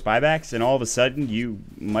you force buybacks, and all of a sudden you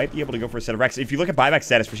might be able to go for a set of racks. If you look at buyback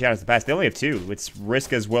status for Shadows of the Past, they only have 2. It's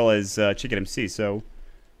Risk as well as Chicken MC. So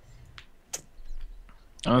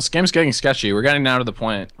this game's getting sketchy. We're getting now to the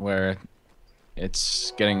point where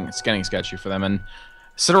it's getting sketchy for them, and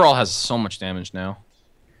Citadel has so much damage now.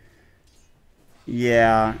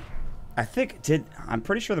 Yeah. I think I'm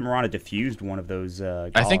pretty sure the Mirana diffused one of those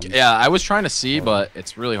golems. I think, yeah, I was trying to see, but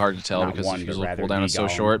it's really hard to tell because the diffusal cooldown is so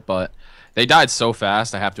short. But they died so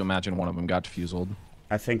fast, I have to imagine one of them got diffused.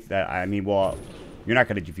 I think that, I mean, well, you're not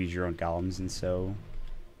going to diffuse your own golems, and so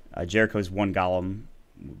Jericho's 1 golem,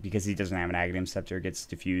 because he doesn't have an Aghanim Scepter, gets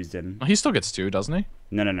diffused, and he still gets 2, doesn't he?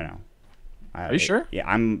 No. Are you sure?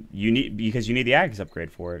 Yeah, because you need the Ags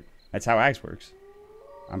upgrade for it. That's how Ags works.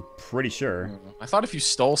 I'm pretty sure. I thought if you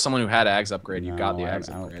stole someone who had Ags upgrade, you got the Ags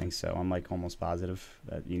upgrade. I don't think so. I'm like almost positive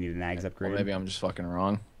that you need an Ags upgrade. Well, maybe I'm just fucking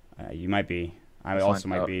wrong. You might be. I also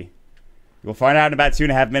might be. We'll find out in about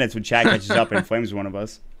 2.5 minutes when Chad catches up and flames one of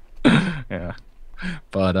us. Yeah.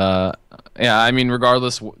 But, yeah, I mean,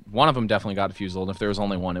 regardless, one of them definitely got diffused. And if there was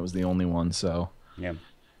only one, it was the only one, so. Yeah.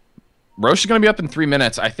 Roche is going to be up in 3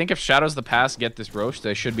 minutes. I think if Shadows of the Past get this Roche,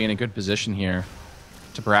 they should be in a good position here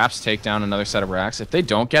to perhaps take down another set of racks. If they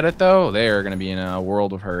don't get it, though, they are going to be in a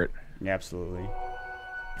world of hurt. Yeah, absolutely.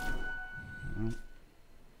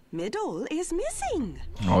 Middle is missing.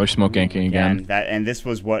 Oh, they're smoke ganking again. And this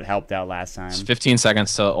was what helped out last time. It's 15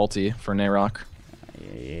 seconds to ulti for Nayrok.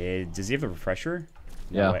 Does he have the refresher?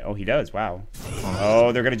 Yeah. No, oh, he does. Wow.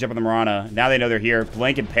 Oh, they're going to jump on the Mirana. Now they know they're here.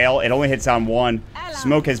 Blink and Pale. It only hits on 1.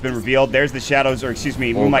 Smoke has been revealed. There's the Shadows, or excuse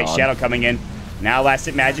me, Moonlight Shadow coming in. Now Last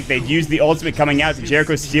Hit Magic. They've used the ultimate coming out. Did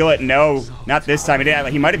Jericho steal it? No, not this time.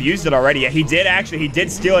 He might have used it already. Yeah, he did actually. He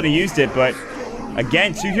did steal it and used it, but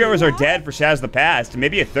again, 2 heroes are dead for Shadows of the Past.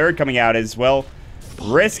 Maybe a 3rd coming out as well.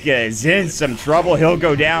 Riska is in some trouble. He'll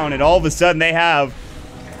go down, and all of a sudden they have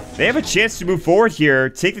a chance to move forward here,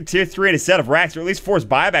 take the tier 3 in a set of racks, or at least force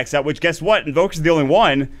buybacks out, which guess what? Invoker's the only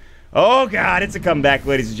one. Oh god, it's a comeback,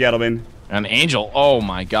 ladies and gentlemen. An Angel, oh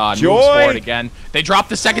my god, moves forward again. They dropped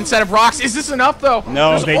the 2nd set of rocks. Is this enough, though?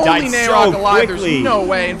 No, they died so alive. quickly. There's no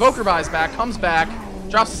way. Invoker buys back, comes back,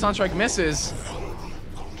 drops the Sunstrike, misses.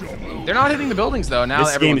 They're not hitting the buildings, though. Now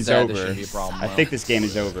this game is dead, over. This should be a problem, I think this game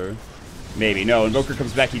is over. Maybe. No, Invoker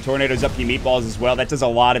comes back. He tornadoes up. He meatballs as well. That does a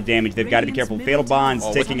lot of damage. They've got to be careful. Fatal Bonds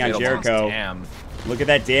taking on Jericho. Damn. Look at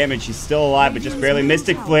that damage. He's still alive, but just barely.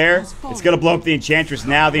 Mystic Flare. It's going to blow up the Enchantress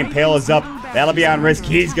now. The Impale is up. That'll be on risk.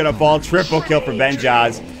 He's going to fall. Triple kill for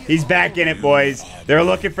Benjaz. He's back in it, boys. They're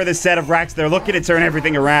looking for the set of racks. They're looking to turn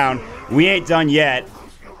everything around. We ain't done yet.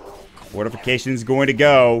 Fortification's going to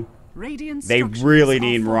go. They really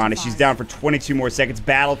need Mirana. She's down for 22 more seconds.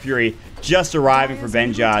 Battle Fury just arriving for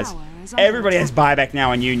Benjaz. Everybody has buyback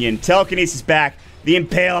now on Union. Telekinesis back. The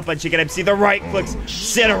Impale up on Chicken MC. The right clicks.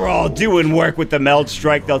 Citadel doing work with the Meld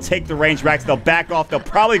Strike. They'll take the range racks. They'll back off. They'll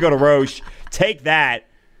probably go to Roche. Take that.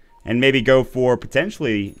 And maybe go for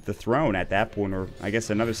potentially the throne at that point. Or I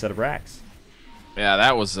guess another set of racks. Yeah,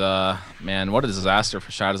 that was, man, what a disaster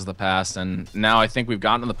for Shadows of the Past. And now I think we've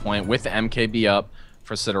gotten to the point with the MKB up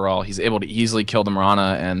for Citadel. He's able to easily kill the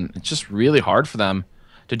Mirana. And it's just really hard for them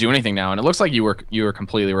to do anything now. And it looks like you were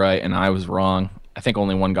completely right. And I was wrong. I think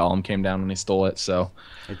only one golem came down when he stole it, so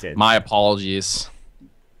it did. My apologies.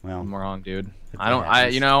 Well, I'm wrong, dude. I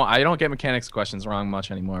don't get mechanics questions wrong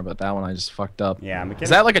much anymore, but that one I just fucked up. Yeah, is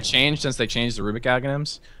that like a change since they changed the Rubik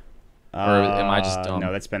acronyms? Or am I just dumb?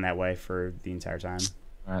 No, that's been that way for the entire time.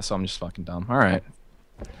 All right, so I'm just fucking dumb. All right,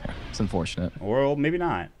 it's unfortunate. Or maybe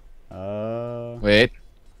not. Wait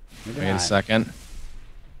a second.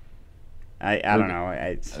 I don't know.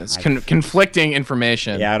 It's conflicting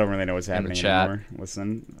information. Yeah, I don't really know what's happening anymore.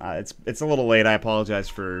 Listen, it's a little late. I apologize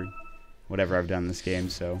for whatever I've done in this game.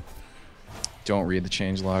 So don't read the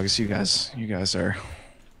change logs. You guys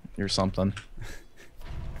you're something.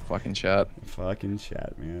 Fucking chat. Fucking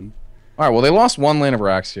chat, man. All right. Well, they lost one lane of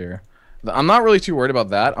racks here. I'm not really too worried about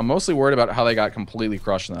that. I'm mostly worried about how they got completely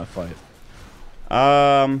crushed in that fight.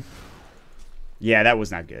 Yeah, that was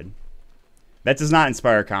not good. That does not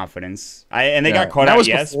inspire confidence. They got caught out,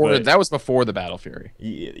 yes, but that was before the Battle Fury.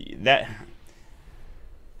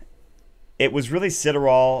 It was really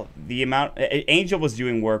Citadel. The amount Angel was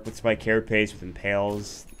doing work with Spike Carapace, with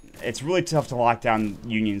Impales. It's really tough to lock down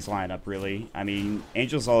Union's lineup, really. I mean,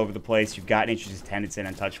 Angel's all over the place. You've got Nature's Attendants and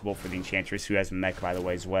Untouchable for the Enchantress, who has mech, by the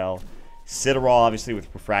way, as well. Citadel, obviously, with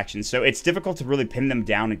Refraction. So it's difficult to really pin them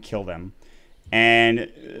down and kill them. And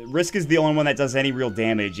Risk is the only one that does any real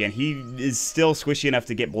damage, and he is still squishy enough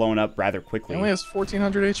to get blown up rather quickly. He only has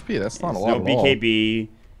 1,400 HP. That's not a lot at all. No BKB.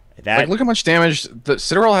 Like, look how much damage. The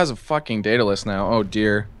Citadel has a fucking data list now. Oh,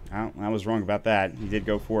 dear. Oh, I was wrong about that. He did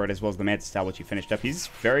go for it, as well as the Mantis Style, which he finished up. He's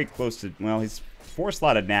very close to... Well, he's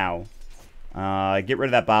 4-slotted now. Get rid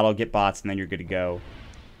of that bottle, get bots, and then you're good to go.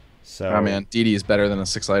 So... Oh, man. DD is better than a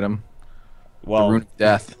 6-item. Well... The Rune of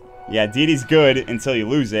Death. Yeah, DD's good until you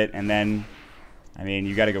lose it, and then... I mean,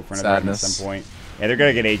 you got to go for another item at some point. Yeah, they're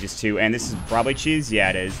going to get Aegis too. And this is probably cheese? Yeah,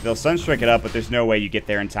 it is. They'll Sunstrike it up, but there's no way you get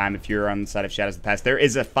there in time if you're on the side of Shadows of the Past. There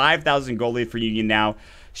is a 5,000 gold lead for Union now.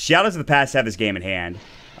 Shadows of the Past have this game in hand.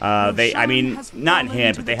 I mean, not in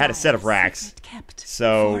hand, but they had a set of racks.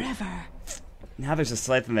 So, now there's a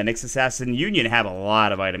Scythe and the Nyx Assassin. Union have a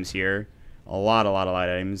lot of items here. A lot of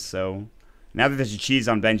items. So, now that there's a cheese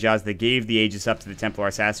on Benjaz, they gave the Aegis up to the Templar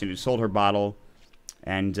Assassin who sold her bottle.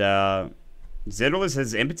 And, Zidrolus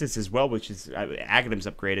has Impetus as well, which is Agadam's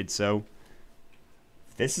upgraded, so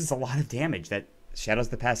this is a lot of damage that Shadows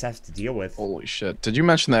of the Past has to deal with. Holy shit. Did you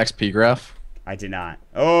mention the XP graph? I did not.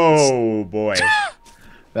 Oh, boy.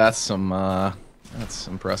 That's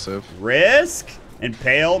impressive. Risk,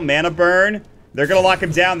 Impale, Mana Burn. They're going to lock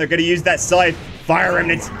him down. They're going to use that Scythe. Fire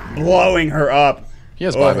Remnant's blowing her up. He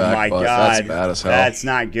has buyback, my but God. That's bad as hell. That's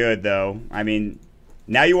not good, though. I mean,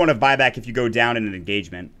 now you want to buyback if you go down in an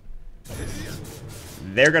engagement.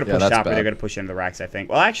 They're going to push top, or they're going to push into the racks, I think.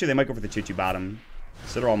 Well, actually, they might go for the 2-2 bottom.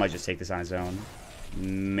 Citadel might just take this on his own.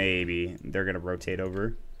 Maybe. They're going to rotate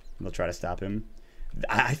over. They'll try to stop him.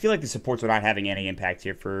 I feel like the supports are not having any impact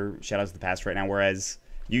here for Shadows of the Past right now, whereas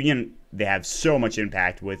Union, they have so much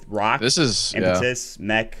impact with Rock, Impetus,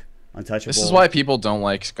 Mech, Untouchable. This is why people don't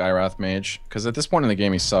like Skywrath Mage, because at this point in the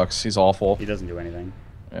game, he sucks. He's awful. He doesn't do anything.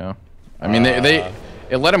 Yeah. I mean,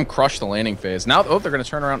 it let him crush the laning phase. Now, they're going to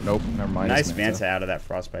turn around. Nope, never mind. Nice Manta out of that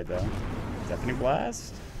Frostbite, though. Deafening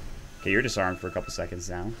Blast. Okay, you're disarmed for a couple seconds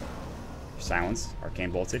now. Silenced.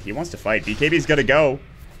 Arcane Bolted. He wants to fight. BKB's going to go.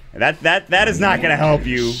 That is not going to help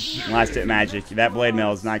you. Last hit magic. That Blade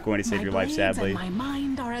Mail is not going to save your life, sadly.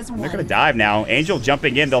 They're going to dive now. Angel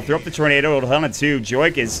jumping in. They'll throw up the Tornado. It'll hell on 2.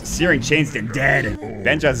 Joik is searing chains to dead.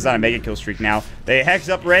 Benjaz is on a mega kill streak now. They hex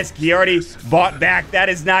up Risk. He already bought back. That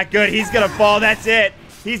is not good. He's going to fall. That's it.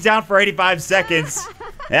 He's down for 85 seconds.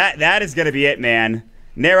 That is going to be it, man.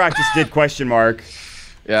 Narok just did question mark.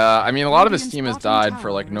 Yeah, I mean, a lot of his team has died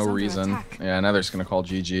for, like, no reason. Yeah, now they're just going to call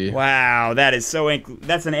GG. Wow, that is so...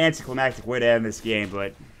 That's an anticlimactic way to end this game,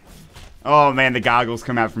 but... Oh, man, the goggles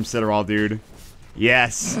come out from Citadel, dude.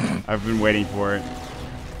 Yes, I've been waiting for it.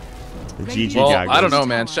 The GG Well, goggles. I don't know,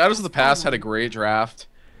 man. Shadows of the Past had a great draft,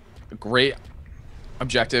 a great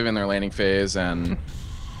objective in their landing phase, and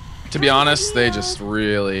to be honest, they just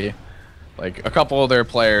really, like, a couple of their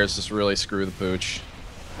players just really screw the pooch.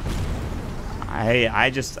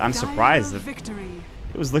 I'm surprised that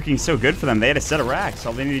it was looking so good for them. They had a set of racks.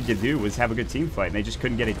 All they needed to do was have a good team fight, and they just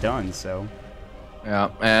couldn't get it done. So, yeah,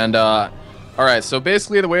 and all right. So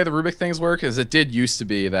basically, the way the Rubik things work is it did used to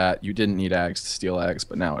be that you didn't need Ags to steal Ags,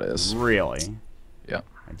 but now it is. Really? Yeah.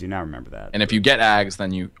 I do not remember that. And if you get Ags,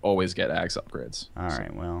 then you always get Ags upgrades. All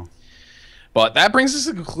right. Well. But that brings us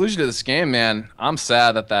to the conclusion to this game, man. I'm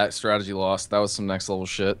sad that that strategy lost. That was some next level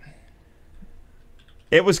shit.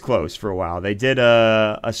 It was close for a while. They did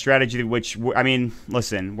a strategy which, I mean,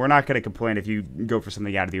 listen, we're not going to complain if you go for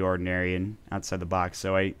something out of the ordinary and outside the box.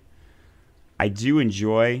 So I do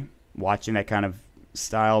enjoy watching that kind of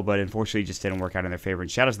style, but unfortunately it just didn't work out in their favor.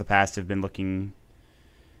 And Shadows of the Past have been looking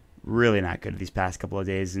really not good these past couple of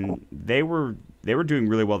days, and they were doing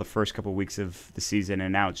really well the first couple of weeks of the season,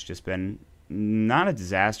 and now it's just been not a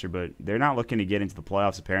disaster, but they're not looking to get into the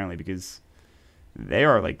playoffs apparently because they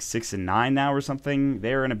are like 6-9 now or something.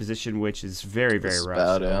 They're in a position which is very, very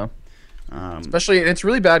rough. Bad, yeah. Especially, it's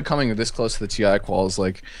really bad coming this close to the TI quals.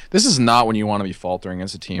 Like, this is not when you want to be faltering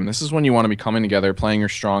as a team. This is when you want to be coming together, playing your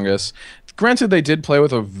strongest. Granted, they did play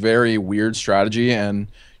with a very weird strategy, and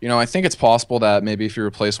you know, I think it's possible that maybe if you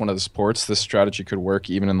replace one of the supports, this strategy could work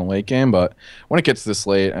even in the late game. But when it gets this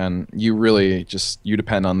late, and you really you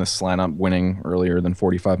depend on this lineup winning earlier than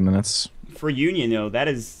 45 minutes. For Union, though, that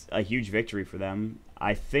is a huge victory for them.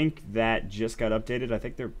 I think that just got updated. I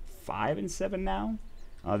think they're 5-7 now.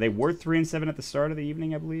 They were 3-7 at the start of the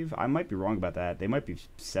evening, I believe. I might be wrong about that. They might be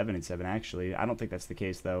 7-7 actually. I don't think that's the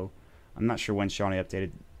case though. I'm not sure when Shawnee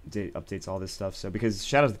updates all this stuff. So because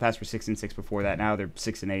Shadows of the Past were 6-6 before that, now they're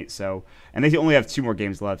 6-8. So and they only have 2 more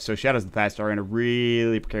games left. So Shadows of the Past are in a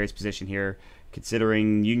really precarious position here,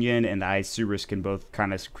 considering Union and the Isurus can both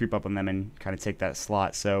kind of creep up on them and kind of take that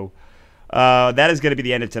slot. So. That is going to be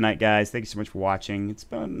the end of tonight, guys. Thank you so much for watching. It's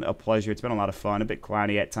been a pleasure. It's been a lot of fun. A bit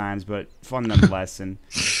clowny at times, but fun nonetheless. And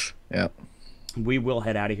yeah, we will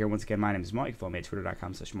head out of here. Once again, my name is Mont. You can follow me at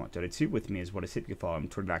twitter.com/MontDota2. With me is What Is Hip. You can follow him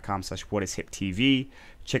twitter.com/WhatIsHipTV.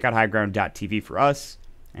 Check out highground.tv for us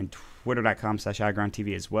and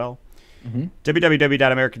twitter.com/highgroundtv as well.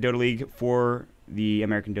 www.American Dota League for the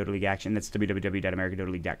American Dota League action. That's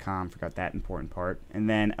www.americandotaleague.com. Forgot that important part. And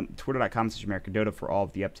then twitter.com/AmericanDota for all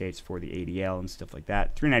of the updates for the ADL and stuff like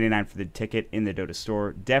that. $3.99 for the ticket in the Dota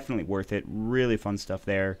store. Definitely worth it. Really fun stuff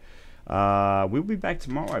there. We'll be back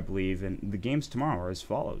tomorrow, I believe. And the games tomorrow are as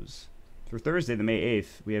follows. For Thursday, the May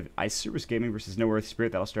 8th, we have Isurus Gaming versus No Earth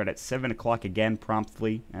Spirit. That'll start at 7 o'clock again,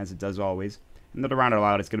 promptly, as it does always. Another round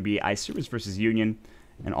allowed. It's going to be Isurus versus Union,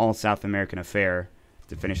 an all South American affair,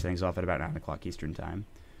 to finish things off at about 9 o'clock Eastern time.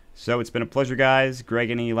 So it's been a pleasure, guys.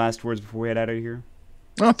 Greg, any last words before we head out of here?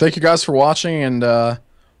 Oh, thank you guys for watching, and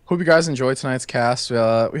hope you guys enjoyed tonight's cast.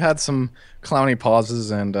 We had some clowny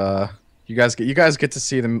pauses, and you guys get to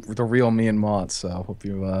see the real me and Mont. So hope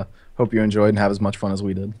you enjoyed and have as much fun as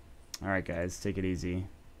we did. All right, guys, take it easy.